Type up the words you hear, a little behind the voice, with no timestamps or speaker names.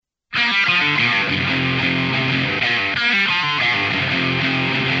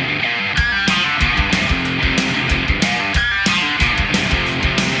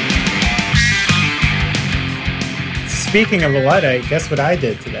speaking of a Luddite, guess what I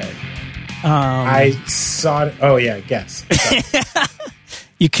did today? I saw it. Oh, yeah, guess.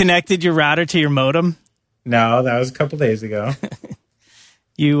 You connected your router to your modem? No, that was a couple days ago.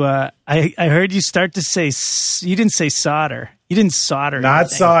 I heard you start to say, you didn't say solder. You didn't solder. Not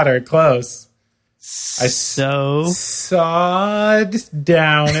anything. Solder, close. I sawed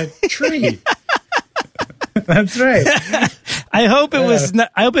down a tree. That's right. I hope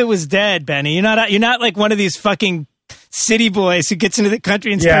it was dead, Benny. You're not like one of these fucking city boys who gets into the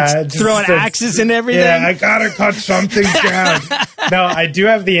country and starts throwing axes and everything. Yeah, I gotta cut something down. No, I do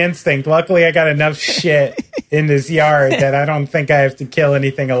have the instinct. Luckily, I got enough shit in this yard that I don't think I have to kill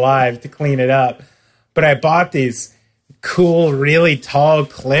anything alive to clean it up. But I bought these cool, really tall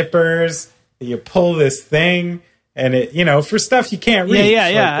clippers. You pull this thing, and it, for stuff you can't reach. Yeah.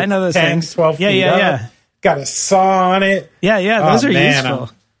 Like I know those 10, things. 12 feet up. Yeah. Got a saw on it. Yeah. Those are useful.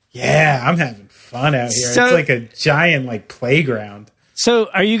 I'm having fun out here. It's like a giant playground. So,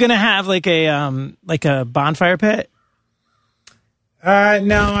 are you gonna have like a bonfire pit? No,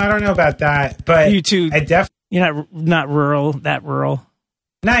 I don't know about that. But you're not rural.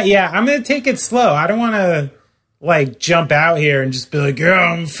 Not yet. I'm gonna take it slow. I don't want to jump out here and just be like, yeah,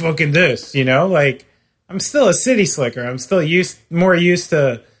 I'm fucking this. I'm still a city slicker. I'm still more used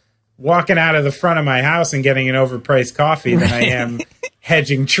to walking out of the front of my house and getting an overpriced coffee than I am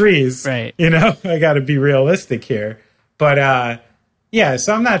hedging trees. Right. I got to be realistic here. But,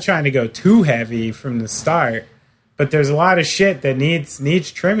 so I'm not trying to go too heavy from the start. But there's a lot of shit that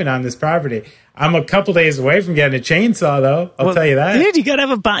needs trimming on this property. I'm a couple days away from getting a chainsaw, though. I'll tell you that. Dude, you gotta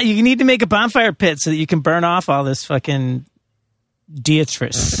have you need to make a bonfire pit so that you can burn off all this fucking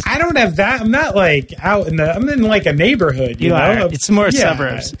detritus. I don't have that. I'm not out I'm in a neighborhood. You know? It's more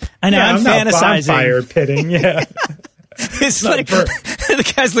suburbs. I know. I'm fantasizing. Not bonfire pitting. Yeah. It's like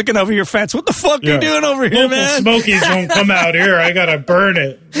the guy's looking over your fence. What the fuck are you doing over here, man? Smokies won't come out here. I gotta burn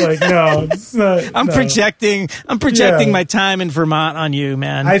it. No, it's not. I'm projecting my time in Vermont on you,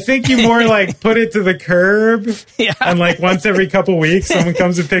 man. I think you more put it to the curb. Yeah. And once every couple weeks, someone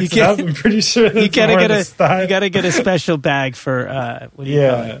comes and picks it up. I'm pretty sure that's you gotta get a special bag for what do you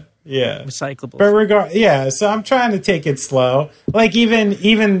call it? Yeah. Recyclables. But so I'm trying to take it slow.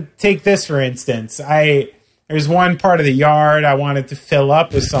 Even take this for instance. There's one part of the yard I wanted to fill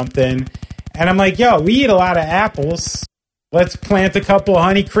up with something. And I'm like, yo, we eat a lot of apples. Let's plant a couple of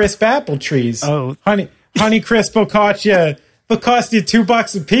Honeycrisp apple trees. Oh. Honeycrisp will cost you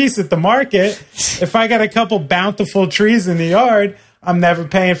 $2 a piece at the market. If I got a couple bountiful trees in the yard, I'm never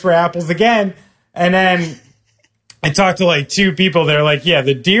paying for apples again. And then I talked to 2 people. They're like, yeah,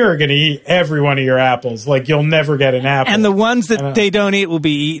 the deer are going to eat every one of your apples. You'll never get an apple. And the ones that they don't eat will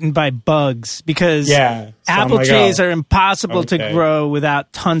be eaten by bugs because apple trees are impossible to grow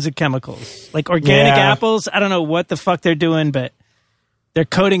without tons of chemicals. Organic apples, I don't know what the fuck they're doing, but they're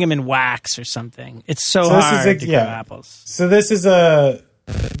coating them in wax or something. It's so hard to grow apples. So this is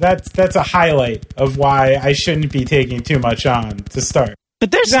that's a highlight of why I shouldn't be taking too much on to start.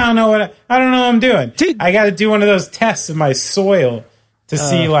 But I don't know what I'm doing. Dude, I got to do one of those tests of my soil to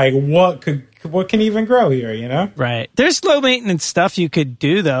see what can even grow here, Right. There's low maintenance stuff you could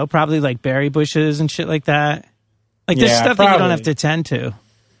do though, probably berry bushes and shit like that. There's stuff that you don't have to tend to.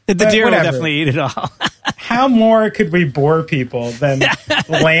 The deer will definitely eat it all. How more could we bore people than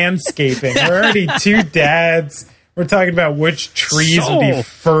landscaping? We're already 2 dads. We're talking about which trees will be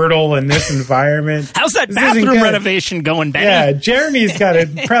fertile in this environment. How's that bathroom renovation going, Benny? Yeah, Jeremy's got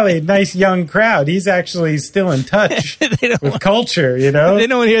probably a nice young crowd. He's actually still in touch with culture, They don't want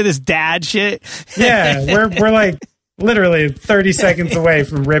to hear this dad shit. Yeah, we're literally 30 seconds away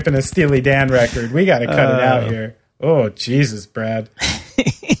from ripping a Steely Dan record. We got to cut it out here. Oh, Jesus, Brad.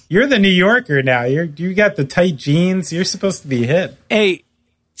 You're the New Yorker now. You got the tight jeans. You're supposed to be hip. Hey,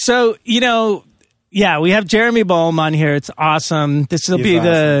 so, yeah, we have Jeremy Bolm on here. It's awesome. This will be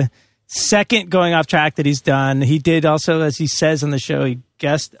the second going off track that he's done. He did also, as he says on the show, he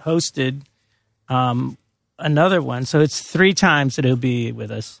guest hosted another one. So it's 3 times that he'll be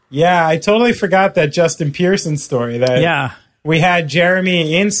with us. Yeah, I totally forgot that Justin Pearson story. We had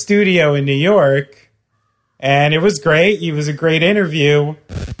Jeremy in studio in New York, and it was great. He was a great interview.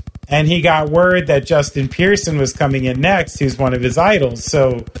 And he got word that Justin Pearson was coming in next, who's one of his idols.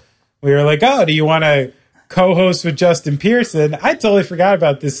 So we were like, oh, do you want to co-host with Justin Pearson? I totally forgot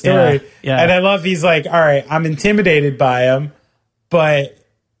about this story. Yeah. And I love he's like, all right, I'm intimidated by him, but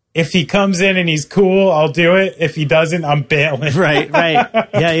if he comes in and he's cool, I'll do it. If he doesn't, I'm bailing. Right.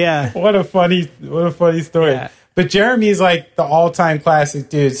 Yeah. What a funny story. Yeah. But Jeremy's the all-time classic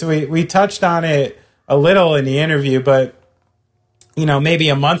dude. So we touched on it a little in the interview, but maybe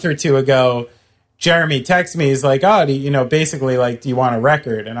a month or 2 ago, Jeremy texts me. He's like, oh, basically, like, do you want a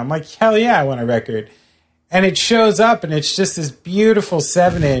record? And I'm like, hell yeah, I want a record. And it shows up, and it's just this beautiful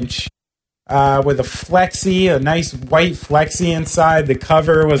 7-inch with a nice white flexi inside. The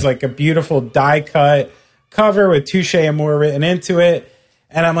cover was like a beautiful die-cut cover with Touché Amoré written into it.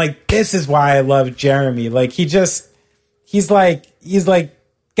 And I'm like, this is why I love Jeremy. Like, he's like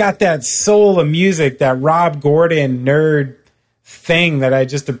got that soul of music, that Rob Gordon nerd thing that I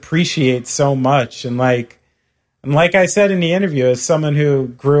just appreciate so much. And like I said in the interview, as someone who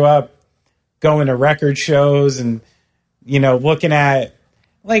grew up going to record shows and, looking at,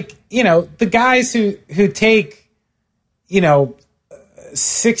 like, the guys who take,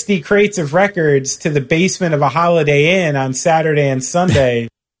 60 crates of records to the basement of a Holiday Inn on Saturday and Sunday.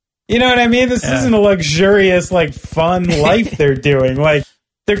 You know what I mean? This isn't a luxurious, like, fun life they're doing. Like,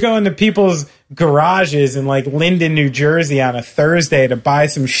 they're going to people's garages in, like, Linden, New Jersey on a Thursday to buy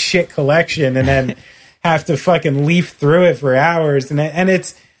some shit collection and then have to fucking leaf through it for hours. And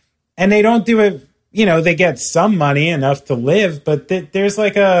they don't do it, they get some money enough to live, but there's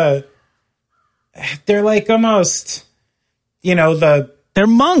like they're like almost, they're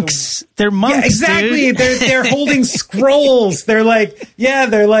monks. They're monks. Yeah, exactly. Dude. They're holding scrolls. They're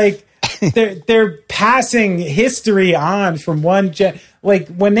passing history on from one gen. Like,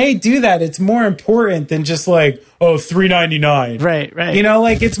 when they do that, it's more important than just like, oh, $3.99. Right.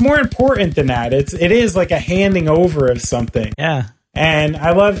 Like, it's more important than that. It is like a handing over of something. Yeah. And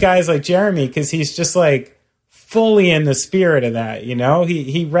I love guys like Jeremy because he's just like fully in the spirit of that.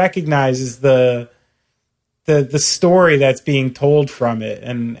 He recognizes the story that's being told from it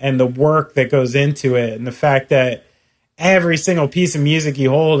and the work that goes into it, and the fact that every single piece of music you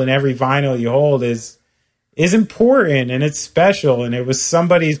hold and every vinyl you hold is important, and it's special, and it was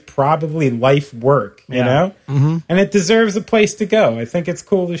somebody's probably life work, you know? Mm-hmm. And it deserves a place to go. I think it's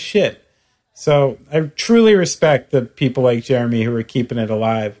cool as shit. So I truly respect the people like Jeremy who are keeping it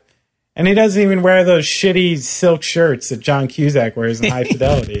alive. And he doesn't even wear those shitty silk shirts that John Cusack wears in High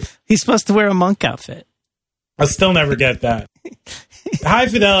Fidelity. He's supposed to wear a monk outfit. I'll still never get that. High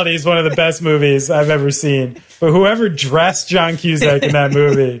Fidelity is one of the best movies I've ever seen. But whoever dressed John Cusack in that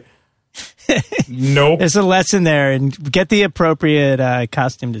movie, nope. There's a lesson there, and get the appropriate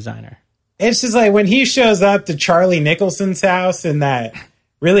costume designer. It's just like when he shows up to Charlie Nicholson's house in that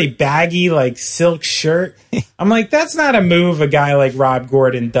really baggy, like, silk shirt. I'm like, that's not a move a guy like Rob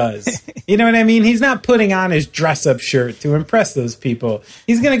Gordon does. You know what I mean? He's not putting on his dress-up shirt to impress those people.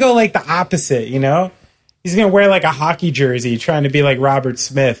 He's going to go like the opposite, He's going to wear like a hockey jersey trying to be like Robert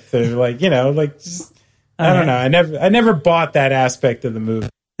Smith or like, just, I don't know. I never bought that aspect of the movie.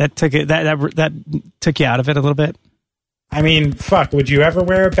 That took it that took you out of it a little bit. I mean, fuck, would you ever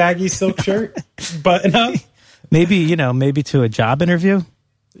wear a baggy silk shirt? Button up? Maybe to a job interview.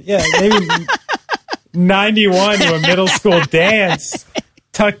 Yeah, maybe 91 to a middle school dance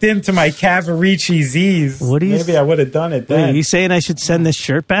tucked into my Cavaricci Z's. Maybe I would have done it then. Are you saying I should send this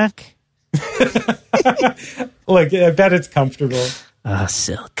shirt back? Look, I bet it's comfortable.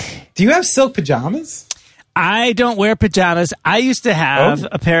 Silk. Do you have silk pajamas? I don't wear pajamas. I used to have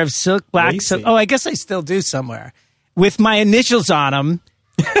a pair of silk black. I guess I still do somewhere. With my initials on them.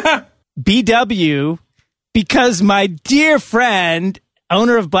 BW. Because my dear friend,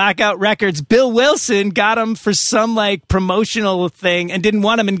 owner of Blackout Records, Bill Wilson, got them for some like promotional thing and didn't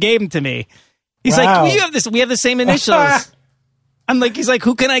want them and gave them to me. He's like, well, we have the same initials. I'm like, he's like,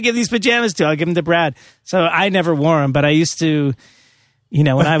 who can I give these pajamas to? I'll give them to Brad. So I never wore them, but I used to, when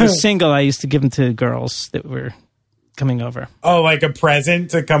I was single, I used to give them to girls that were coming over. Oh, like a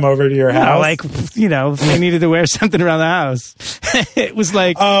present to come over to your house? Like, if they needed to wear something around the house. It was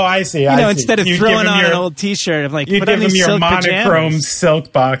like, oh, I see. Instead of throwing on an old T-shirt, I'm like, you give them your monochrome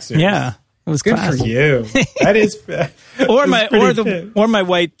silk boxers. Yeah, it was good classic. for you. That is, or my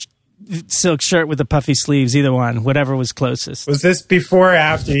white silk shirt with the puffy sleeves. Either one, whatever was closest. Was this before or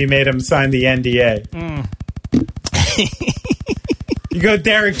after you made him sign the NDA? You go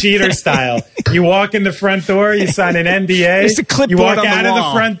Derek Jeter style. You walk in the front door, you sign an NDA. It's a clipboard. You walk on out the of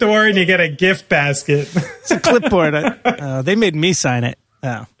the front door and you get a gift basket. It's a clipboard. They made me sign it.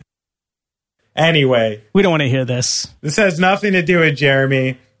 Oh. Anyway. We don't want to hear this. This has nothing to do with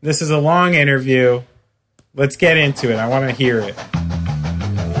Jeremy. This is a long interview. Let's get into it. I want to hear it. It's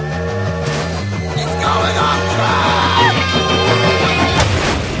going off track.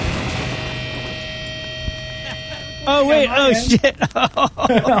 Oh, wait. Oh, shit.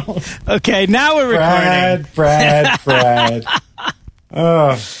 Oh. Okay, now we're recording. Brad.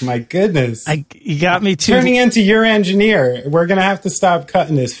 Oh, my goodness. You got me too. Turning into your engineer. We're going to have to stop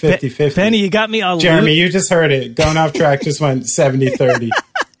cutting this 50-50. Benny, you got me all Jeremy, you just heard it. Going off track just went 70-30.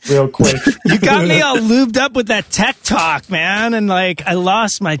 real quick. You got me all lubed up with that tech talk, man, and like I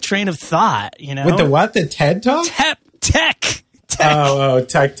lost my train of thought. You know, with the what? The TED talk? Tech. Oh,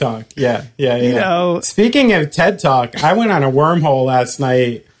 tech talk. Yeah. You know, speaking of TED talk, I went on a wormhole last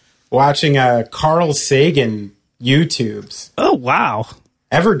night watching Carl Sagan YouTubes. Oh wow!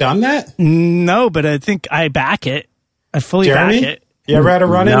 Ever done that? No, but I think I back it. I fully Jeremy? back it. You ever had a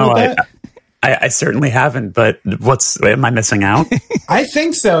run-in with that? I certainly haven't, but am I missing out? I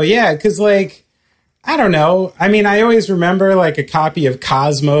think so, yeah, because, like, I don't know. I mean, I always remember, like, a copy of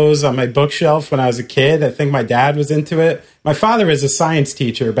Cosmos on my bookshelf when I was a kid. I think my dad was into it. My father was a science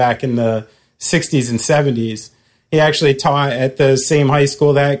teacher back in the 60s and 70s. He actually taught at the same high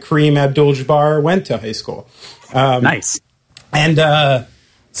school that Kareem Abdul-Jabbar went to high school. Nice. And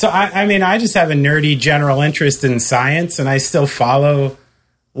so, I mean, I just have a nerdy general interest in science, and I still follow,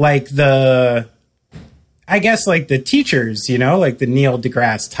 like, the teachers, you know, like the Neil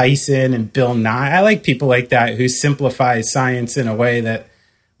deGrasse Tyson and Bill Nye. I like people like that who simplify science in a way that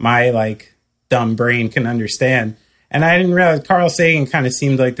my, like, dumb brain can understand. And I didn't realize Carl Sagan kind of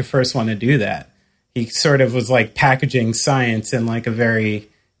seemed like the first one to do that. He sort of was, like, packaging science in, like, a very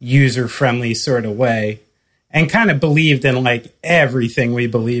user-friendly sort of way. And kind of believed in, like, everything we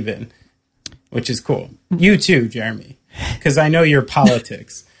believe in, which is cool. You too, Jeremy, because I know your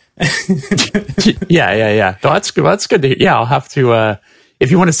politics. Yeah. No, that's good. That's good to hear. Yeah, I'll have to.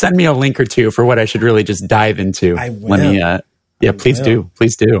 If you want to send me a link or two for what I should really just dive into, I will. Let me. Yeah, please do.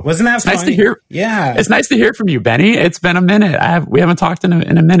 Please do. Wasn't that nice to hear? Yeah, it's nice to hear from you, Benny. It's been a minute. We haven't talked in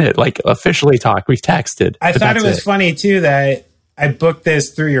a minute, like officially talked. We've texted. I thought it was funny too that I booked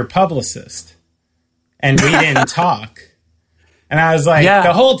this through your publicist. And we didn't talk. And I was like,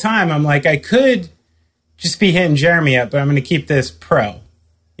 the whole time, I'm like, I could just be hitting Jeremy up, but I'm going to keep this pro,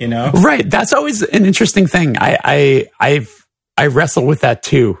 you know? Right. That's always an interesting thing. I wrestle with that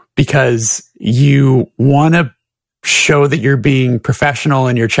too, because you want to show that you're being professional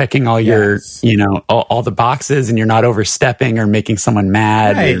and you're checking all your, you know, all the boxes and you're not overstepping or making someone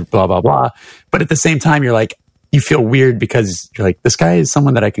mad or blah, blah, blah. But at the same time, you're like, you feel weird because you're like, this guy is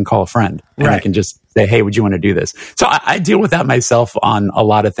someone that I can call a friend and I can just say, hey, would you want to do this? So I deal with that myself on a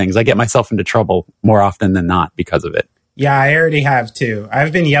lot of things. I get myself into trouble more often than not because of it. Yeah, I already have too.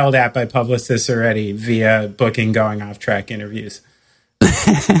 I've been yelled at by publicists already via booking going off track interviews.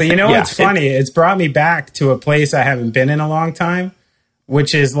 But you know what's funny? It's brought me back to a place I haven't been in a long time,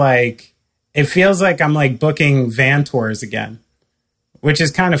 which is like, it feels like I'm like booking van tours again, which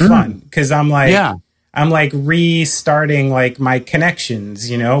is kind of fun because I'm like restarting like my connections,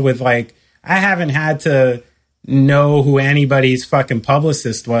 you know, with like, I haven't had to know who anybody's fucking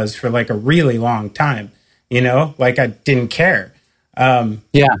publicist was for like a really long time, you know, like I didn't care. And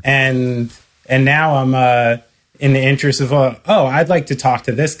now I'm in the interest of, I'd like to talk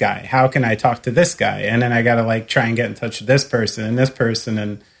to this guy. How can I talk to this guy? And then I got to like try and get in touch with this person and this person.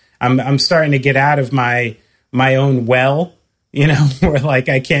 And I'm starting to get out of my own well, you know, where like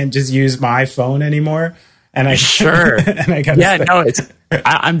I can't just use my phone anymore. And I and I got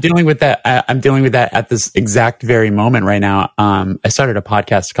I'm dealing with that. I'm dealing with that at this exact very moment right now. I started a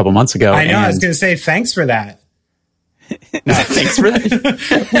podcast a couple months ago. I know. I was going to say thanks for that. No, thanks for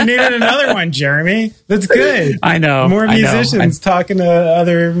that. We needed another one, Jeremy. That's good. I know. More musicians talking to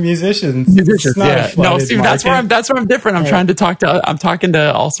other musicians. No, Steve, that's where I'm different. I'm talking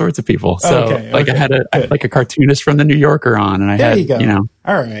to all sorts of people. So I had a cartoonist from the New Yorker on, and I had, you know,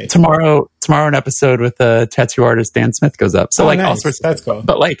 all right. Tomorrow an episode with a tattoo artist, Dan Smith, goes up. So all sorts of that's cool.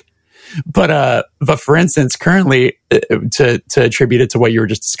 But for instance, currently to attribute it to what you were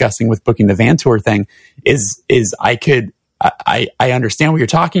just discussing with booking the van tour thing is I understand what you're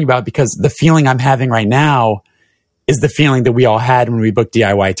talking about, because the feeling I'm having right now is the feeling that we all had when we booked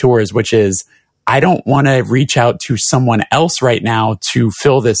DIY tours, which is I don't want to reach out to someone else right now to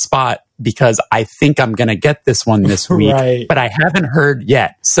fill this spot because I think I'm going to get this one this week, but I haven't heard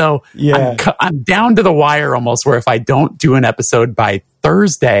yet. So I'm down to the wire almost, where if I don't do an episode by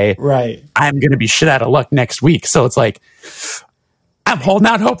Thursday, I'm going to be shit out of luck next week. So it's like, I'm holding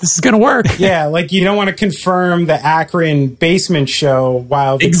out hope this is going to work. Yeah, like you don't want to confirm the Akron basement show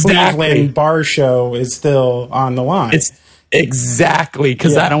while the Cleveland bar show is still on the line. Exactly,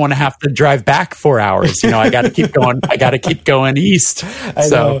 because I don't want to have to drive back 4 hours. You know, I got to keep going. I got to keep going east. I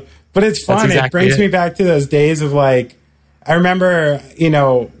know. But it's fun. Exactly, it brings me back to those days of like, I remember, you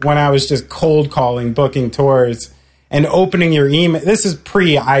know, when I was just cold calling, booking tours and opening your email. This is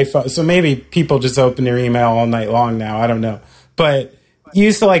pre-iPhone, so maybe people just open their email all night long now. I don't know. But you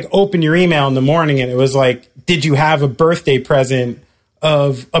used to like open your email in the morning and it was like, did you have a birthday present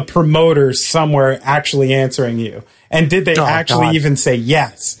of a promoter somewhere actually answering you? And did they actually even say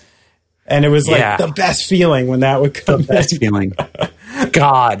yes? And it was like the best feeling when that would come. The best feeling.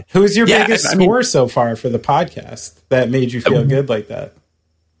 God. Who's your biggest score so far for the podcast that made you feel good like that?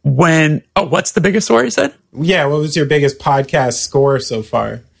 What's the biggest score you said? Yeah, what was your biggest podcast score so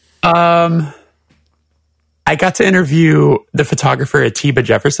far? I got to interview the photographer Atiba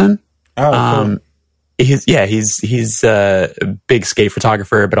Jefferson. Oh, cool. He's a big skate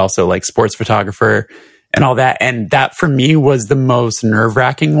photographer, but also like sports photographer and all that. And that for me was the most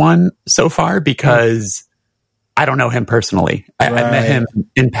nerve-wracking one so far because I don't know him personally. I met him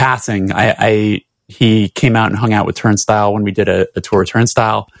in passing. He came out and hung out with Turnstile when we did a tour of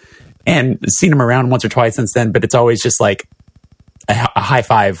Turnstile, and seen him around once or twice since then. But it's always just like a high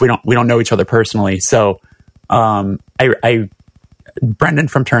five. We don't know each other personally. So Brendan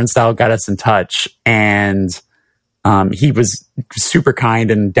from Turnstile got us in touch, and he was super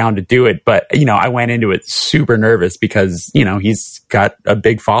kind and down to do it. But, I went into it super nervous because, he's got a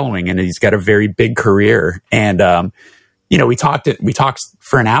big following and he's got a very big career. And, we talked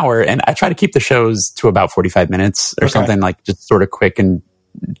for an hour, and I try to keep the shows to about 45 minutes or something, like just sort of quick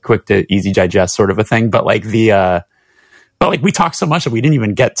to easy digest sort of a thing. But we talked so much that we didn't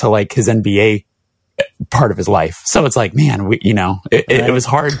even get to like his NBA part of his life. So it's like, man, it was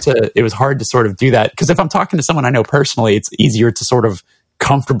hard to sort of do that. Because if I'm talking to someone I know personally, it's easier to sort of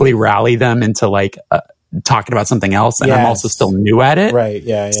comfortably rally them into like talking about something else. And I'm also still new at it. Right.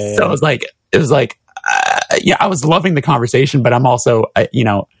 Yeah. So it was like, I was loving the conversation, but I'm also,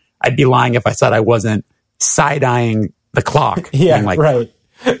 I'd be lying if I said I wasn't side-eyeing the clock. Right.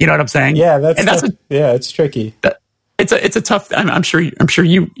 You know what I'm saying? Yeah, it's tricky. It's a tough. I'm sure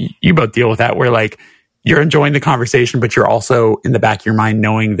you both deal with that, where like you're enjoying the conversation, but you're also in the back of your mind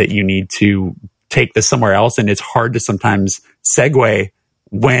knowing that you need to take this somewhere else, and it's hard to sometimes segue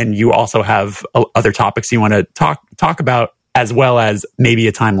when you also have other topics you want to talk about, as well as maybe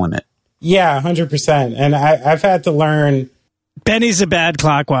a time limit. Yeah, 100%. And I've had to learn. Benny's a bad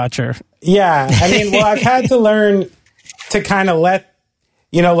clock watcher. Yeah, I mean, well, I've had to learn to kind of let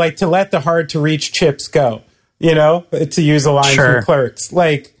the hard to reach chips go. To use a line from Clerks.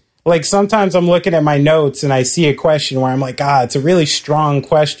 Like sometimes I'm looking at my notes and I see a question where I'm like, it's a really strong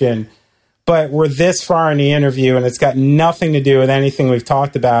question, but we're this far in the interview and it's got nothing to do with anything we've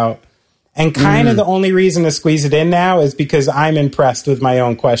talked about. And kind of the only reason to squeeze it in now is because I'm impressed with my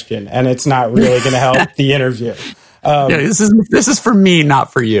own question, and it's not really going to help the interview. This is for me,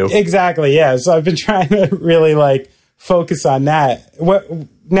 not for you. Exactly. Yeah. So I've been trying to really like focus on that.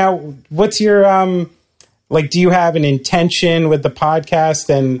 What's your do you have an intention with the podcast,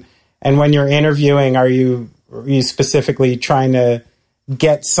 and when you're interviewing, are you specifically trying to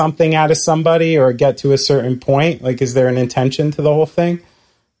get something out of somebody or get to a certain point? Like, is there an intention to the whole thing?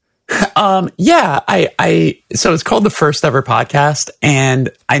 So it's called the First Ever Podcast, and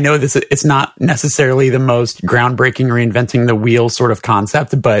I know it's not necessarily the most groundbreaking, reinventing the wheel sort of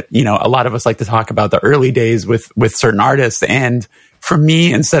concept, but a lot of us like to talk about the early days with certain artists. And for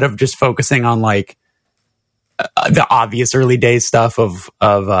me, instead of just focusing on like the obvious early days stuff of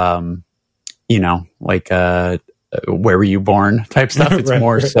where were you born type stuff,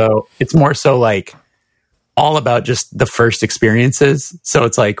 it's more so like all about just the first experiences. So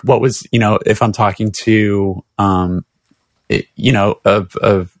it's like, what was, if I'm talking to,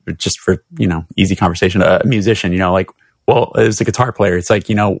 just for, easy conversation, a musician, it was a guitar player. It's like,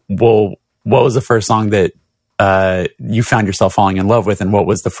 what was the first song that you found yourself falling in love with? And what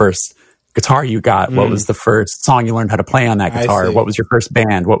was the first guitar you got? What was the first song you learned how to play on that guitar? What was your first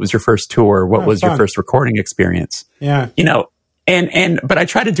band? What was your first tour? What was your first recording experience? Yeah. But I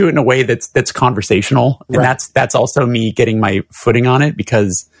try to do it in a way that's conversational. And that's also me getting my footing on it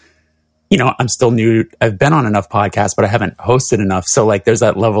because, I'm still new. I've been on enough podcasts, but I haven't hosted enough. So like there's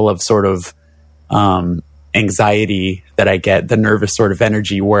that level of sort of anxiety that I get, the nervous sort of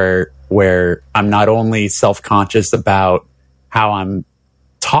energy where I'm not only self-conscious about how I'm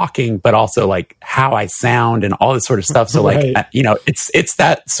talking, but also like how I sound and all this sort of stuff. So like, it's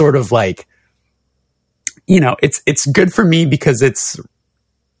that sort of like, it's good for me because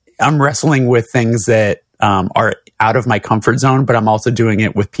I'm wrestling with things that are out of my comfort zone, but I'm also doing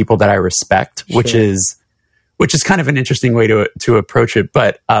it with people that I respect, which is kind of an interesting way to approach it.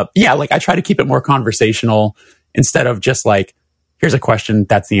 But I try to keep it more conversational instead of just like, here's a question,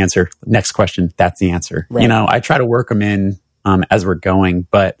 that's the answer. Next question, that's the answer. Right. I try to work them in as we're going,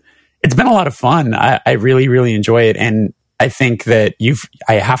 but it's been a lot of fun. I really, really enjoy it. And I think that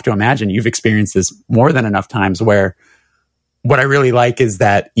I have to imagine you've experienced this more than enough times where what I really like is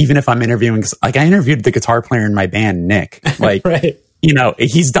that even if I'm interviewing, like I interviewed the guitar player in my band, Nick, like, you know,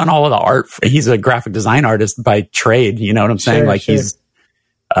 he's done all of the art. He's a graphic design artist by trade. You know what I'm saying? He's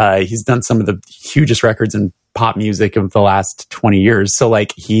done some of the hugest records in pop music of the last 20 years. So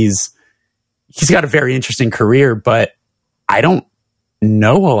like he's got a very interesting career, but I don't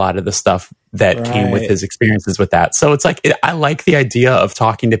know a lot of the stuff that came with his experiences with that. So it's like, I like the idea of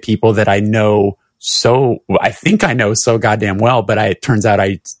talking to people that I know. So I think I know so goddamn well, but it turns out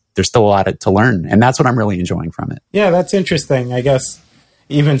there's still a lot to learn. And that's what I'm really enjoying from it. Yeah, that's interesting. I guess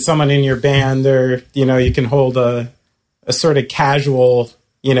even someone in your band, or, you know, you can hold a sort of casual,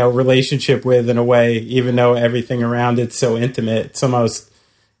 you know, relationship with in a way, even though everything around it's so intimate. It's almost,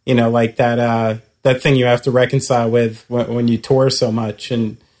 you know, like that thing you have to reconcile with when you tour so much.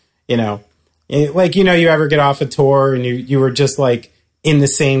 And, you know, like, you know, you ever get off a tour and you were just like in the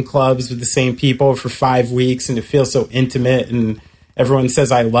same clubs with the same people for 5 weeks, and it feels so intimate, and everyone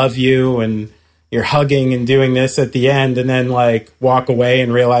says, I love you, and you're hugging and doing this at the end, and then like walk away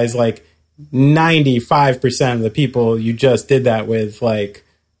and realize like 95% of the people you just did that with, like,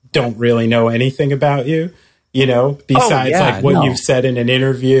 don't really know anything about you, you know, besides like what you've said in an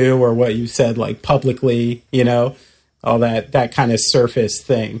interview or what you said like publicly, you know, all that kind of surface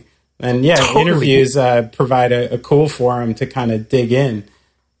thing. And interviews provide a cool forum to kind of dig in.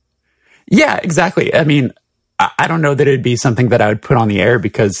 Yeah, exactly. I mean, I don't know that it'd be something that I would put on the air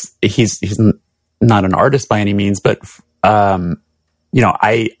because he's not an artist by any means, but you know,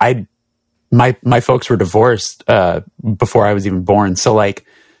 my folks were divorced before I was even born. So like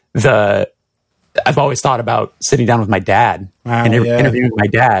I've always thought about sitting down with my dad and interviewing my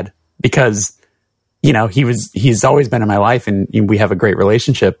dad, because, you know, he's always been in my life and we have a great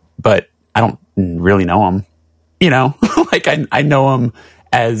relationship, but I don't really know him, you know, like I know him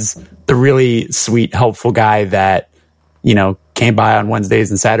as the really sweet, helpful guy that, you know, came by on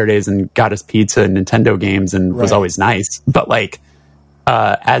Wednesdays and Saturdays and got us pizza and Nintendo games and was always nice. But like,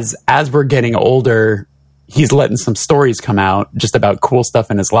 as we're getting older, he's letting some stories come out just about cool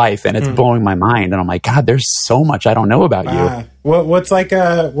stuff in his life, and it's blowing my mind. And I'm like, God, there's so much I don't know about you. What's like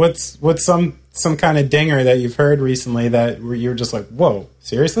what's some kind of dinger that you've heard recently that you're just like, whoa,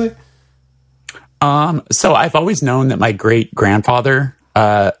 seriously? So I've always known that my great grandfather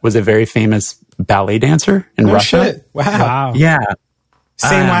was a very famous ballet dancer in Russia. Shit. Wow. Yeah.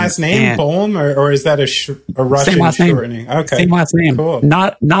 Same last name, Bolm, or is that a Russian shortening? Okay. Same last name. Cool.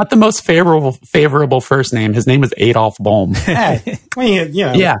 Not the most favorable first name. His name was Adolf Bolm. Hey, well, you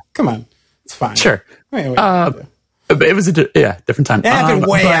know, yeah. Come on. It's fine. Sure. Wait. It was a different time. It happened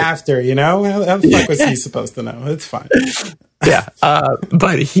after, you know? How the fuck was he supposed to know? It's fine. Yeah.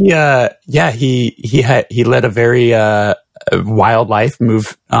 But he led a very wild life,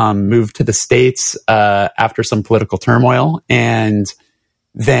 moved to the States after some political turmoil. And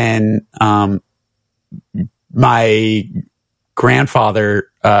then my grandfather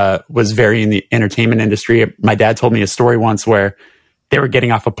was very in the entertainment industry. My dad told me a story once where they were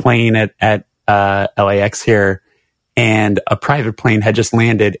getting off a plane at LAX here, and a private plane had just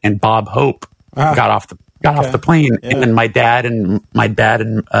landed, and Bob Hope got off the plane. Yeah. And then my dad and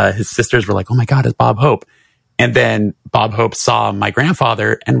his sisters were like, "Oh my God, it's Bob Hope!" And then Bob Hope saw my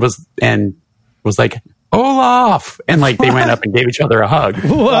grandfather and was like, Olaf, and like they went up and gave each other a hug.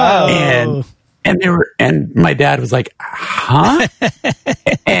 Whoa. And my dad was like, huh?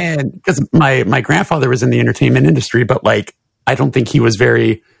 And because my grandfather was in the entertainment industry, but like I don't think he was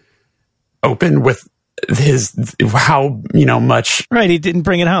very open with how, you know, much. Right, he didn't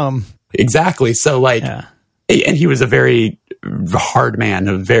bring it home. Exactly. So like, and he was a very hard man,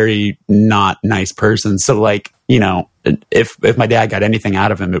 a very not nice person. So like, you know, if my dad got anything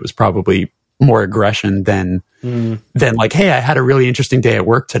out of him, it was probably more aggression than like, hey, I had a really interesting day at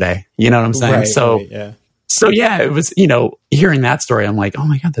work today. You know what I'm saying? So it was, you know, hearing that story, I'm like, oh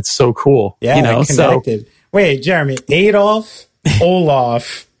my God, that's so cool. Yeah, you know, connected. Wait, Jeremy, Adolf,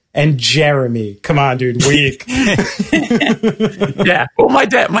 Olaf, and Jeremy. Come on, dude, weak. Yeah. Well, my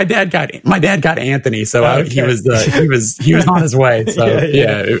dad got Anthony, so he was on his way.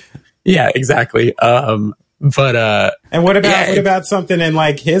 So yeah, exactly. But and what about something in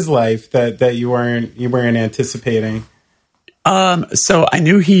like his life that you weren't anticipating? So I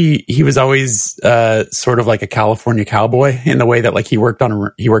knew he was always sort of like a California cowboy in the way that like he worked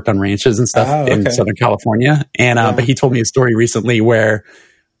on ranches and stuff in Southern California. And but he told me a story recently where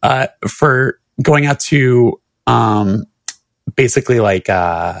for going out to basically like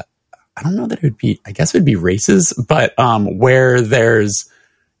I don't know that it would be, I guess it would be races, but where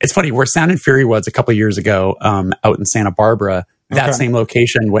it's funny, where Sound and Fury was a couple of years ago out in Santa Barbara, that same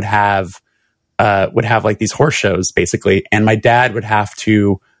location would have like these horse shows basically. And my dad would have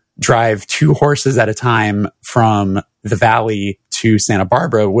to drive 2 horses at a time from the valley to Santa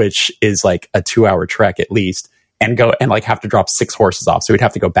Barbara, which is like a 2-hour trek at least, and go and like have to drop 6 horses off. So we'd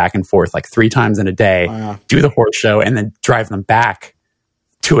have to go back and forth like 3 times in a day, do the horse show, and then drive them back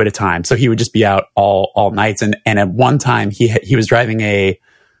 2 at a time. So he would just be out all nights. And at one time he was driving a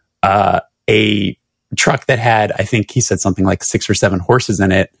truck that had, I think he said something like 6 or 7 horses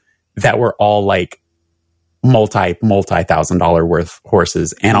in it that were all like multi-$1,000 worth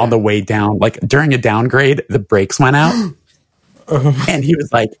horses. And on the way down, like during a downgrade, the brakes went out. And he was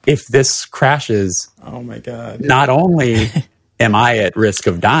like, if this crashes, oh my God, not only am I at risk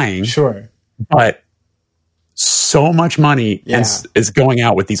of dying, sure, but so much money is going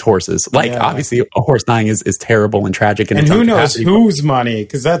out with these horses. Like obviously a horse dying is terrible and tragic. And who knows whose money?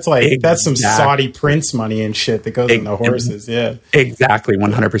 Because that's like, that's some Saudi prince money and shit that goes in the horses. Yeah, exactly.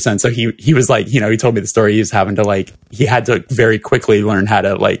 100%. So he was like, he told me the story. He was having to like, he had to very quickly learn how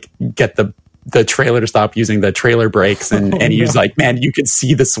to like get the trailer to stop using the trailer brakes. And he was like, man, you could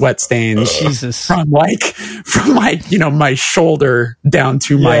see the sweat stains from my shoulder down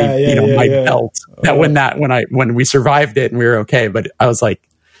to my belt. When we survived it and we were okay. But I was like,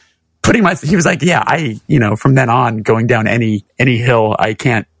 he was like, from then on going down any hill, I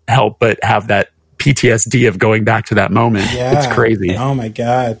can't help but have that PTSD of going back to that moment. Yeah. It's crazy. Oh my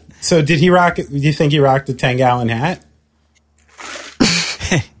God. So do you think he rocked a 10-gallon hat?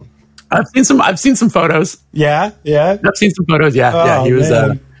 I've seen some photos. Yeah. I've seen some photos. Yeah. He was.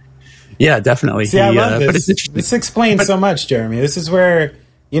 Definitely. See, I love this. But this explains so much, Jeremy. This is where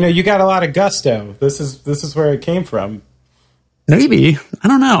you got a lot of gusto. This is where it came from. Maybe, I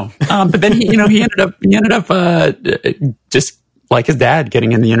don't know. But then he ended up just like his dad,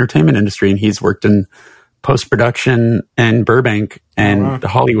 getting in the entertainment industry, and he's worked in post-production in Burbank and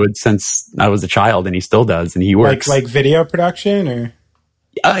Hollywood since I was a child, and he still does. And he works like video production, or.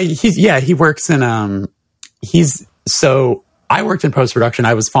 He works in I worked in post-production.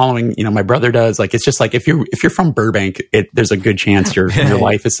 I was following, my brother does. Like, it's just like if you're from Burbank, there's a good chance your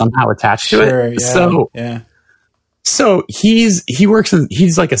life is somehow attached to it. Yeah. So he works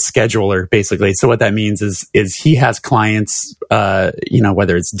he's like a scheduler basically. So what that means is he has clients,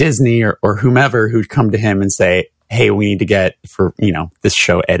 whether it's Disney or whomever, who'd come to him and say, hey, we need to get this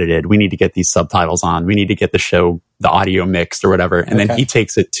show edited. We need to get these subtitles on. We need to get the audio mixed or whatever. And then he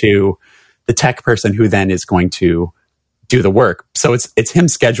takes it to the tech person who then is going to do the work. So it's him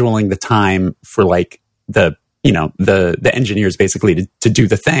scheduling the time for like the engineers basically to do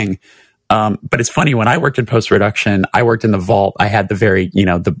the thing. But it's funny, when I worked in post-production, I worked in the vault. I had the very,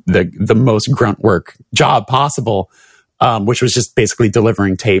 the most grunt work job possible. Which was just basically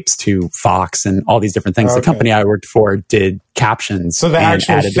delivering tapes to Fox and all these different things. The company I worked for did captions. So the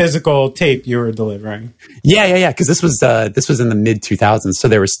actual physical tape you were delivering. Yeah. Because this was in the mid 2000s, so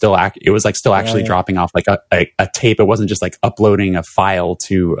there was still actually dropping off like a tape. It wasn't just like uploading a file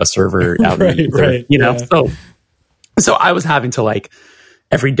to a server out in the ether, So I was having to like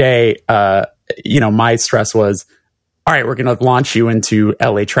every day. My stress was, all right, we're going to launch you into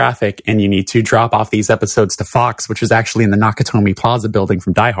LA traffic, and you need to drop off these episodes to Fox, which was actually in the Nakatomi Plaza building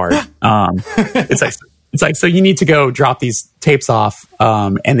from Die Hard. It's like, so you need to go drop these tapes off,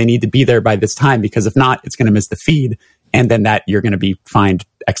 and they need to be there by this time, because if not, it's going to miss the feed. And then you're going to be fined,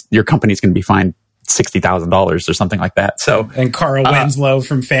 your company's going to be fined $60,000 or something like that. So, and Carl Winslow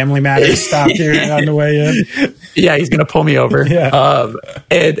from Family Matters stopped here on the way in. Yeah, he's going to pull me over.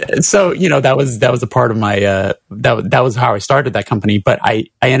 And so, that was a part of my, that was how I started that company. But I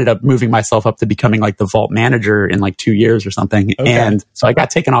ended up moving myself up to becoming like the vault manager in like 2 years or something. Okay. And so I got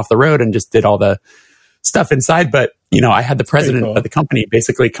taken off the road and just did all the stuff inside. But, I had the president of the company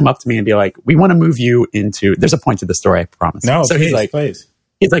basically come up to me and be like, we want to move you into, there's a point to the story, I promise. No, so please.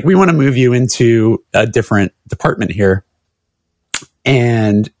 He's like, we want to move you into a different department here.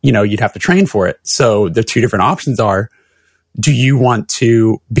 And, you'd have to train for it. So the 2 different options are, do you want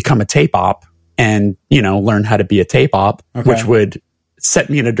to become a tape op and, learn how to be a tape op, which would set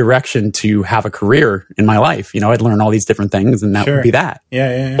me in a direction to have a career in my life. I'd learn all these different things, and that would be that.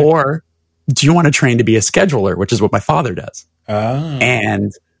 Yeah. Or do you want to train to be a scheduler, which is what my father does? Oh.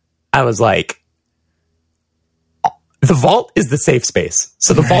 And I was like, the vault is the safe space.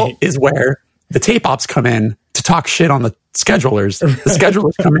 So the vault is where the tape ops come in to talk shit on the schedulers. The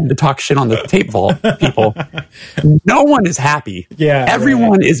schedulers come in to talk shit on the tape vault people. No one is happy. Yeah,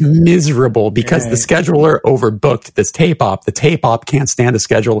 everyone is miserable because the scheduler overbooked this tape op. The tape op can't stand the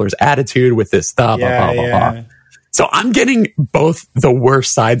scheduler's attitude with this stuff. Blah. So I'm getting both the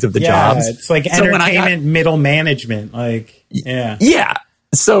worst sides of the jobs. It's like entertainment middle management. Like, yeah.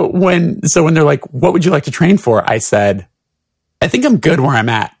 So when they're like, what would you like to train for? I said, I think I'm good where I'm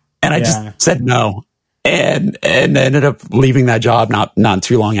at. And I just said no. and ended up leaving that job not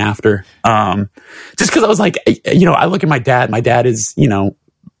too long after. Just because I was like, I look at my dad. My dad is,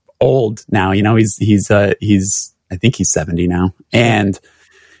 old now. He's I think he's 70 now, and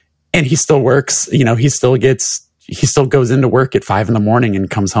he still works. He still goes into work at 5 a.m. and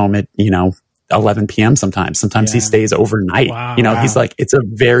comes home at 11 p.m. Sometimes he stays overnight. Wow, he's like, it's a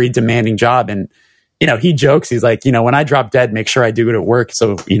very demanding job, and he jokes. He's like, when I drop dead, make sure I do it at work,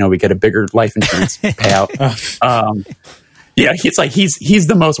 so we get a bigger life insurance payout. He's like, he's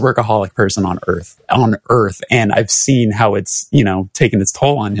the most workaholic person on earth, and I've seen how it's taken its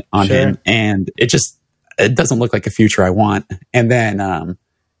toll on him, and it doesn't look like a future I want. And then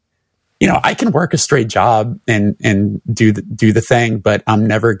I can work a straight job and do the thing, but I'm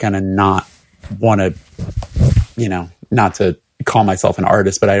never gonna not want to, not to call myself an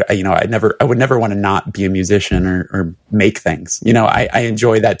artist, but I would never want to not be a musician or make things. I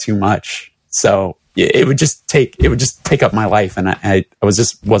enjoy that too much. So it would just take up my life, and I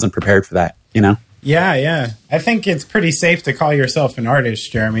wasn't prepared for that. Yeah. I think it's pretty safe to call yourself an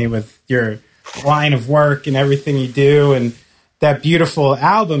artist, Jeremy, with your line of work and everything you do, and that beautiful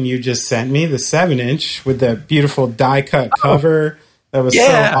album you just sent me, the 7-inch with the beautiful die-cut cover. That was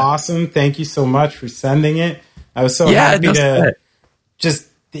so awesome. Thank you so much for sending it. I was so happy to just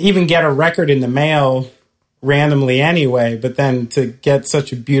even get a record in the mail randomly anyway, but then to get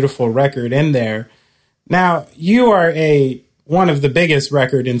such a beautiful record in there. Now, you are one of the biggest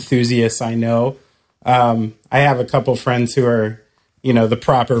record enthusiasts I know. I have a couple friends who are, the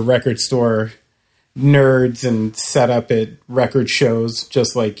proper record store nerds and set up at record shows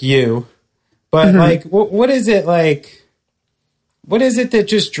just like you. But like, what is it like? What is it that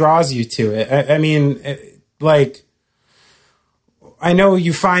just draws you to it? I mean, like, I know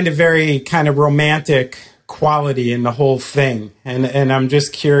you find a very kind of romantic quality in the whole thing, and I'm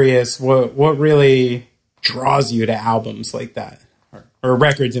just curious what really draws you to albums like that, or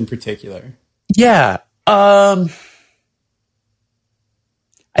records in particular. Yeah.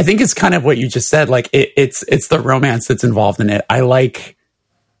 I think it's kind of what you just said. Like it's the romance that's involved in it. I like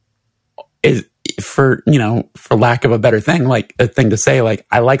is for lack of a better thing, like a thing to say, like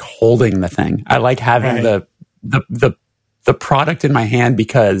I like holding the thing. I like having the product in my hand,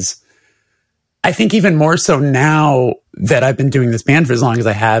 because I think even more so now that I've been doing this band for as long as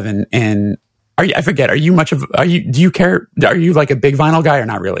I have, and do you care? Are you like a big vinyl guy or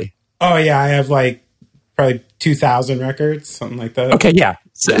not really? Oh yeah, I have like probably 2,000 records, something like that. Okay, yeah.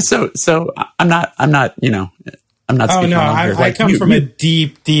 So I'm not. I'm not. Oh no, I come from a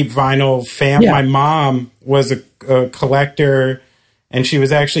deep vinyl fan. Yeah. My mom was a collector, and she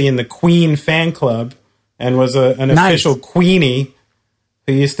was actually in the Queen fan club and was an official Queenie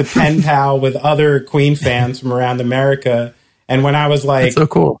who used to pen pal with other Queen fans from around America. And when I was like, that's so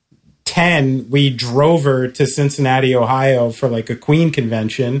cool. 10, we drove her to Cincinnati, Ohio for like a Queen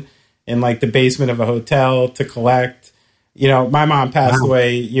convention in like the basement of a hotel to collect. My mom passed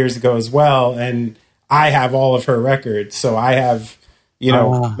away years ago as well, and I have all of her records. So I have,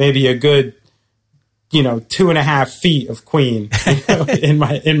 maybe a good, 2.5 feet of Queen in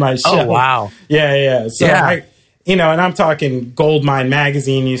my shelf. Oh, wow. Yeah. So and I'm talking Goldmine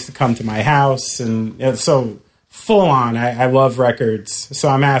magazine used to come to my house, and so full on. I love records. So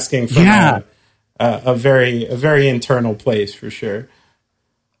I'm asking from a very internal place for sure.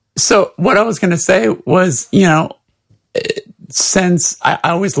 So what I was going to say was, since I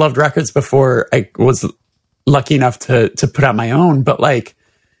always loved records before I was lucky enough to put out my own, but like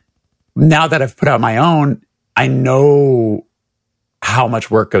now that I've put out my own, I know how much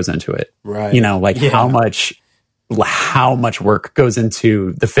work goes into it. Right. How much work goes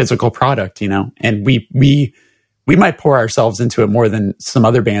into the physical product, and we might pour ourselves into it more than some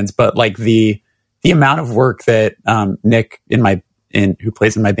other bands, but like the amount of work that Nick who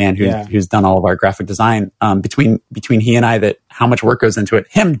plays in my band, who's done all of our graphic design, between he and I, that how much work goes into it.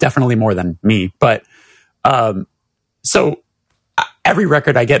 Him definitely more than me, but so every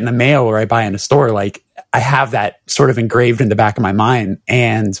record I get in the mail or I buy in a store, like I have that sort of engraved in the back of my mind.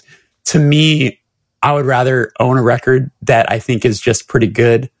 And to me, I would rather own a record that I think is just pretty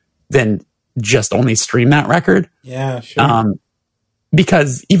good than just only stream that record. Yeah, sure.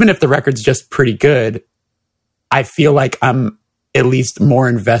 Because even if the record's just pretty good, I feel like I'm at least more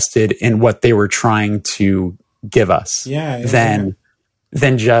invested in what they were trying to give us than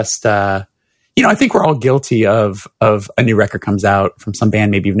just, I think we're all guilty of a new record comes out from some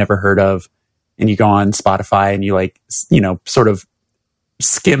band maybe you've never heard of, and you go on Spotify and you like, sort of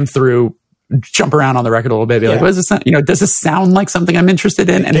skim through, jump around on the record a little bit, be like, what does this sound? Does this sound like something I'm interested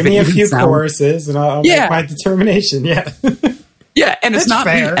in? And give me a few choruses and I'll make my determination. Yeah. Yeah. And it's not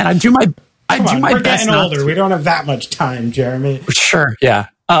fair. And Come on, we're getting older. We don't have that much time, Jeremy. Sure, yeah.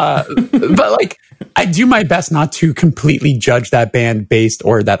 But like, I do my best not to completely judge that band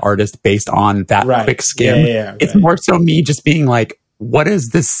or that artist based on that quick skim. It's more so me just being like, what does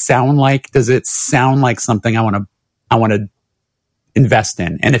this sound like? Does it sound like something I want to invest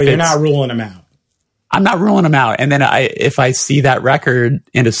in? And if you're not ruling them out, I'm not ruling them out. And then if I see that record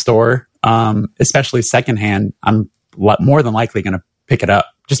in a store, especially secondhand, I'm more than likely going to pick it up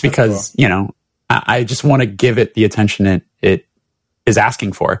just because, I just want to give it the attention it is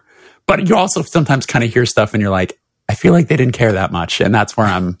asking for. But you also sometimes kind of hear stuff and you're like, I feel like they didn't care that much. And that's where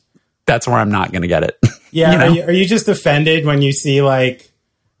I'm not going to get it. Yeah. Are you just offended when you see like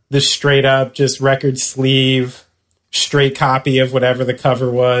the straight up just record sleeve, straight copy of whatever the cover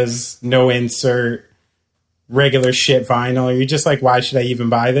was, no insert, regular shit vinyl? Are you just like, why should I even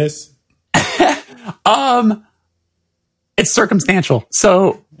buy this? It's circumstantial.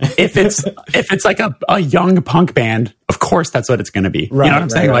 So if it's like a young punk band, of course that's what it's going to be. Right, you know what I'm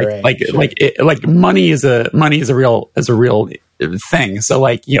saying? Like money is a real thing. So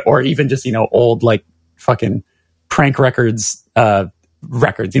like, or even just, old like fucking Crank Records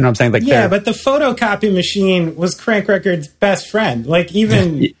records. You know what I'm saying? Like, yeah, but the photocopy machine was Crank Records' best friend. Like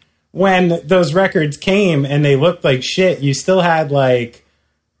even when those records came and they looked like shit, you still had like,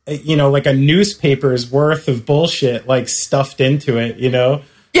 like a newspaper's worth of bullshit like stuffed into it,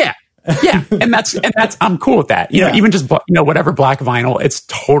 Yeah. And that's I'm cool with that. Even just whatever black vinyl, it's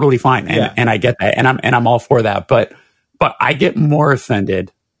totally fine. And I get that. And I'm all for that. But I get more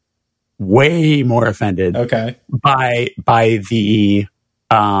offended, way more offended. Okay. By the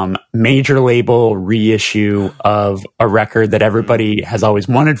major label reissue of a record that everybody has always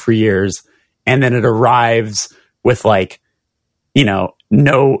wanted for years, and then it arrives with like,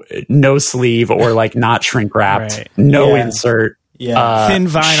 no sleeve or like not shrink wrapped, insert, thin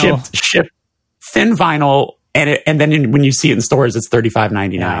vinyl, shipped thin vinyl, and then when you see it in stores, it's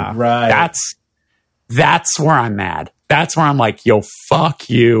 $35.99. Yeah, right. That's where I'm mad. That's where I'm like, yo, fuck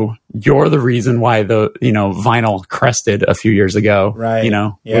you. You're the reason why the vinyl crested a few years ago. Right.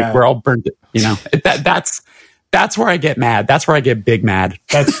 We're all burnt. That's where I get mad. That's where I get big mad.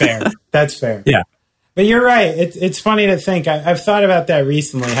 That's fair. That's fair. Yeah. But you're right. It's funny to think. I've thought about that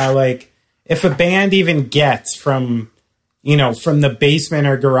recently. How like if a band even gets from the basement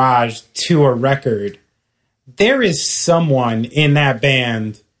or garage to a record, there is someone in that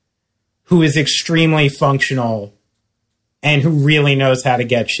band who is extremely functional and who really knows how to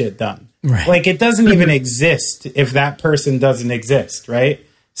get shit done. Right. Like it doesn't even exist if that person doesn't exist. Right.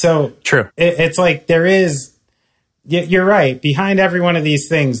 So true. It's like there is. You're right. Behind every one of these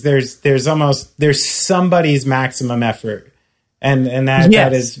things, there's somebody's maximum effort, and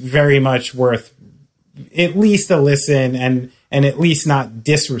that is very much worth at least a listen and at least not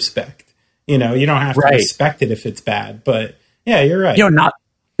disrespect. You don't have to respect it if it's bad, but yeah, you're right.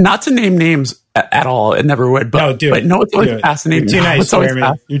 Not to name names at all. It never would. But no, do it. It's always fascinating. You're too nice,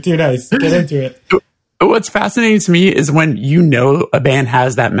 Jeremy. You're too nice. Get into it. What's fascinating to me is when a band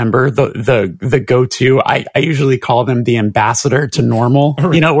has that member, the go-to. I usually call them the ambassador to normal.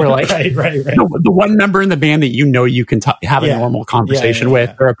 We're like right. The one member in the band that you can have a normal conversation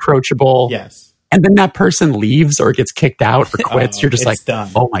with. They're approachable. Yes. And then that person leaves or gets kicked out or quits. You're just like,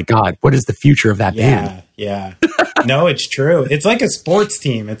 done. Oh my God, what is the future of that band? Yeah. No, it's true. It's like a sports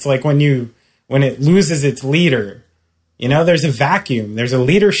team. It's like when it loses its leader. There's a vacuum. There's a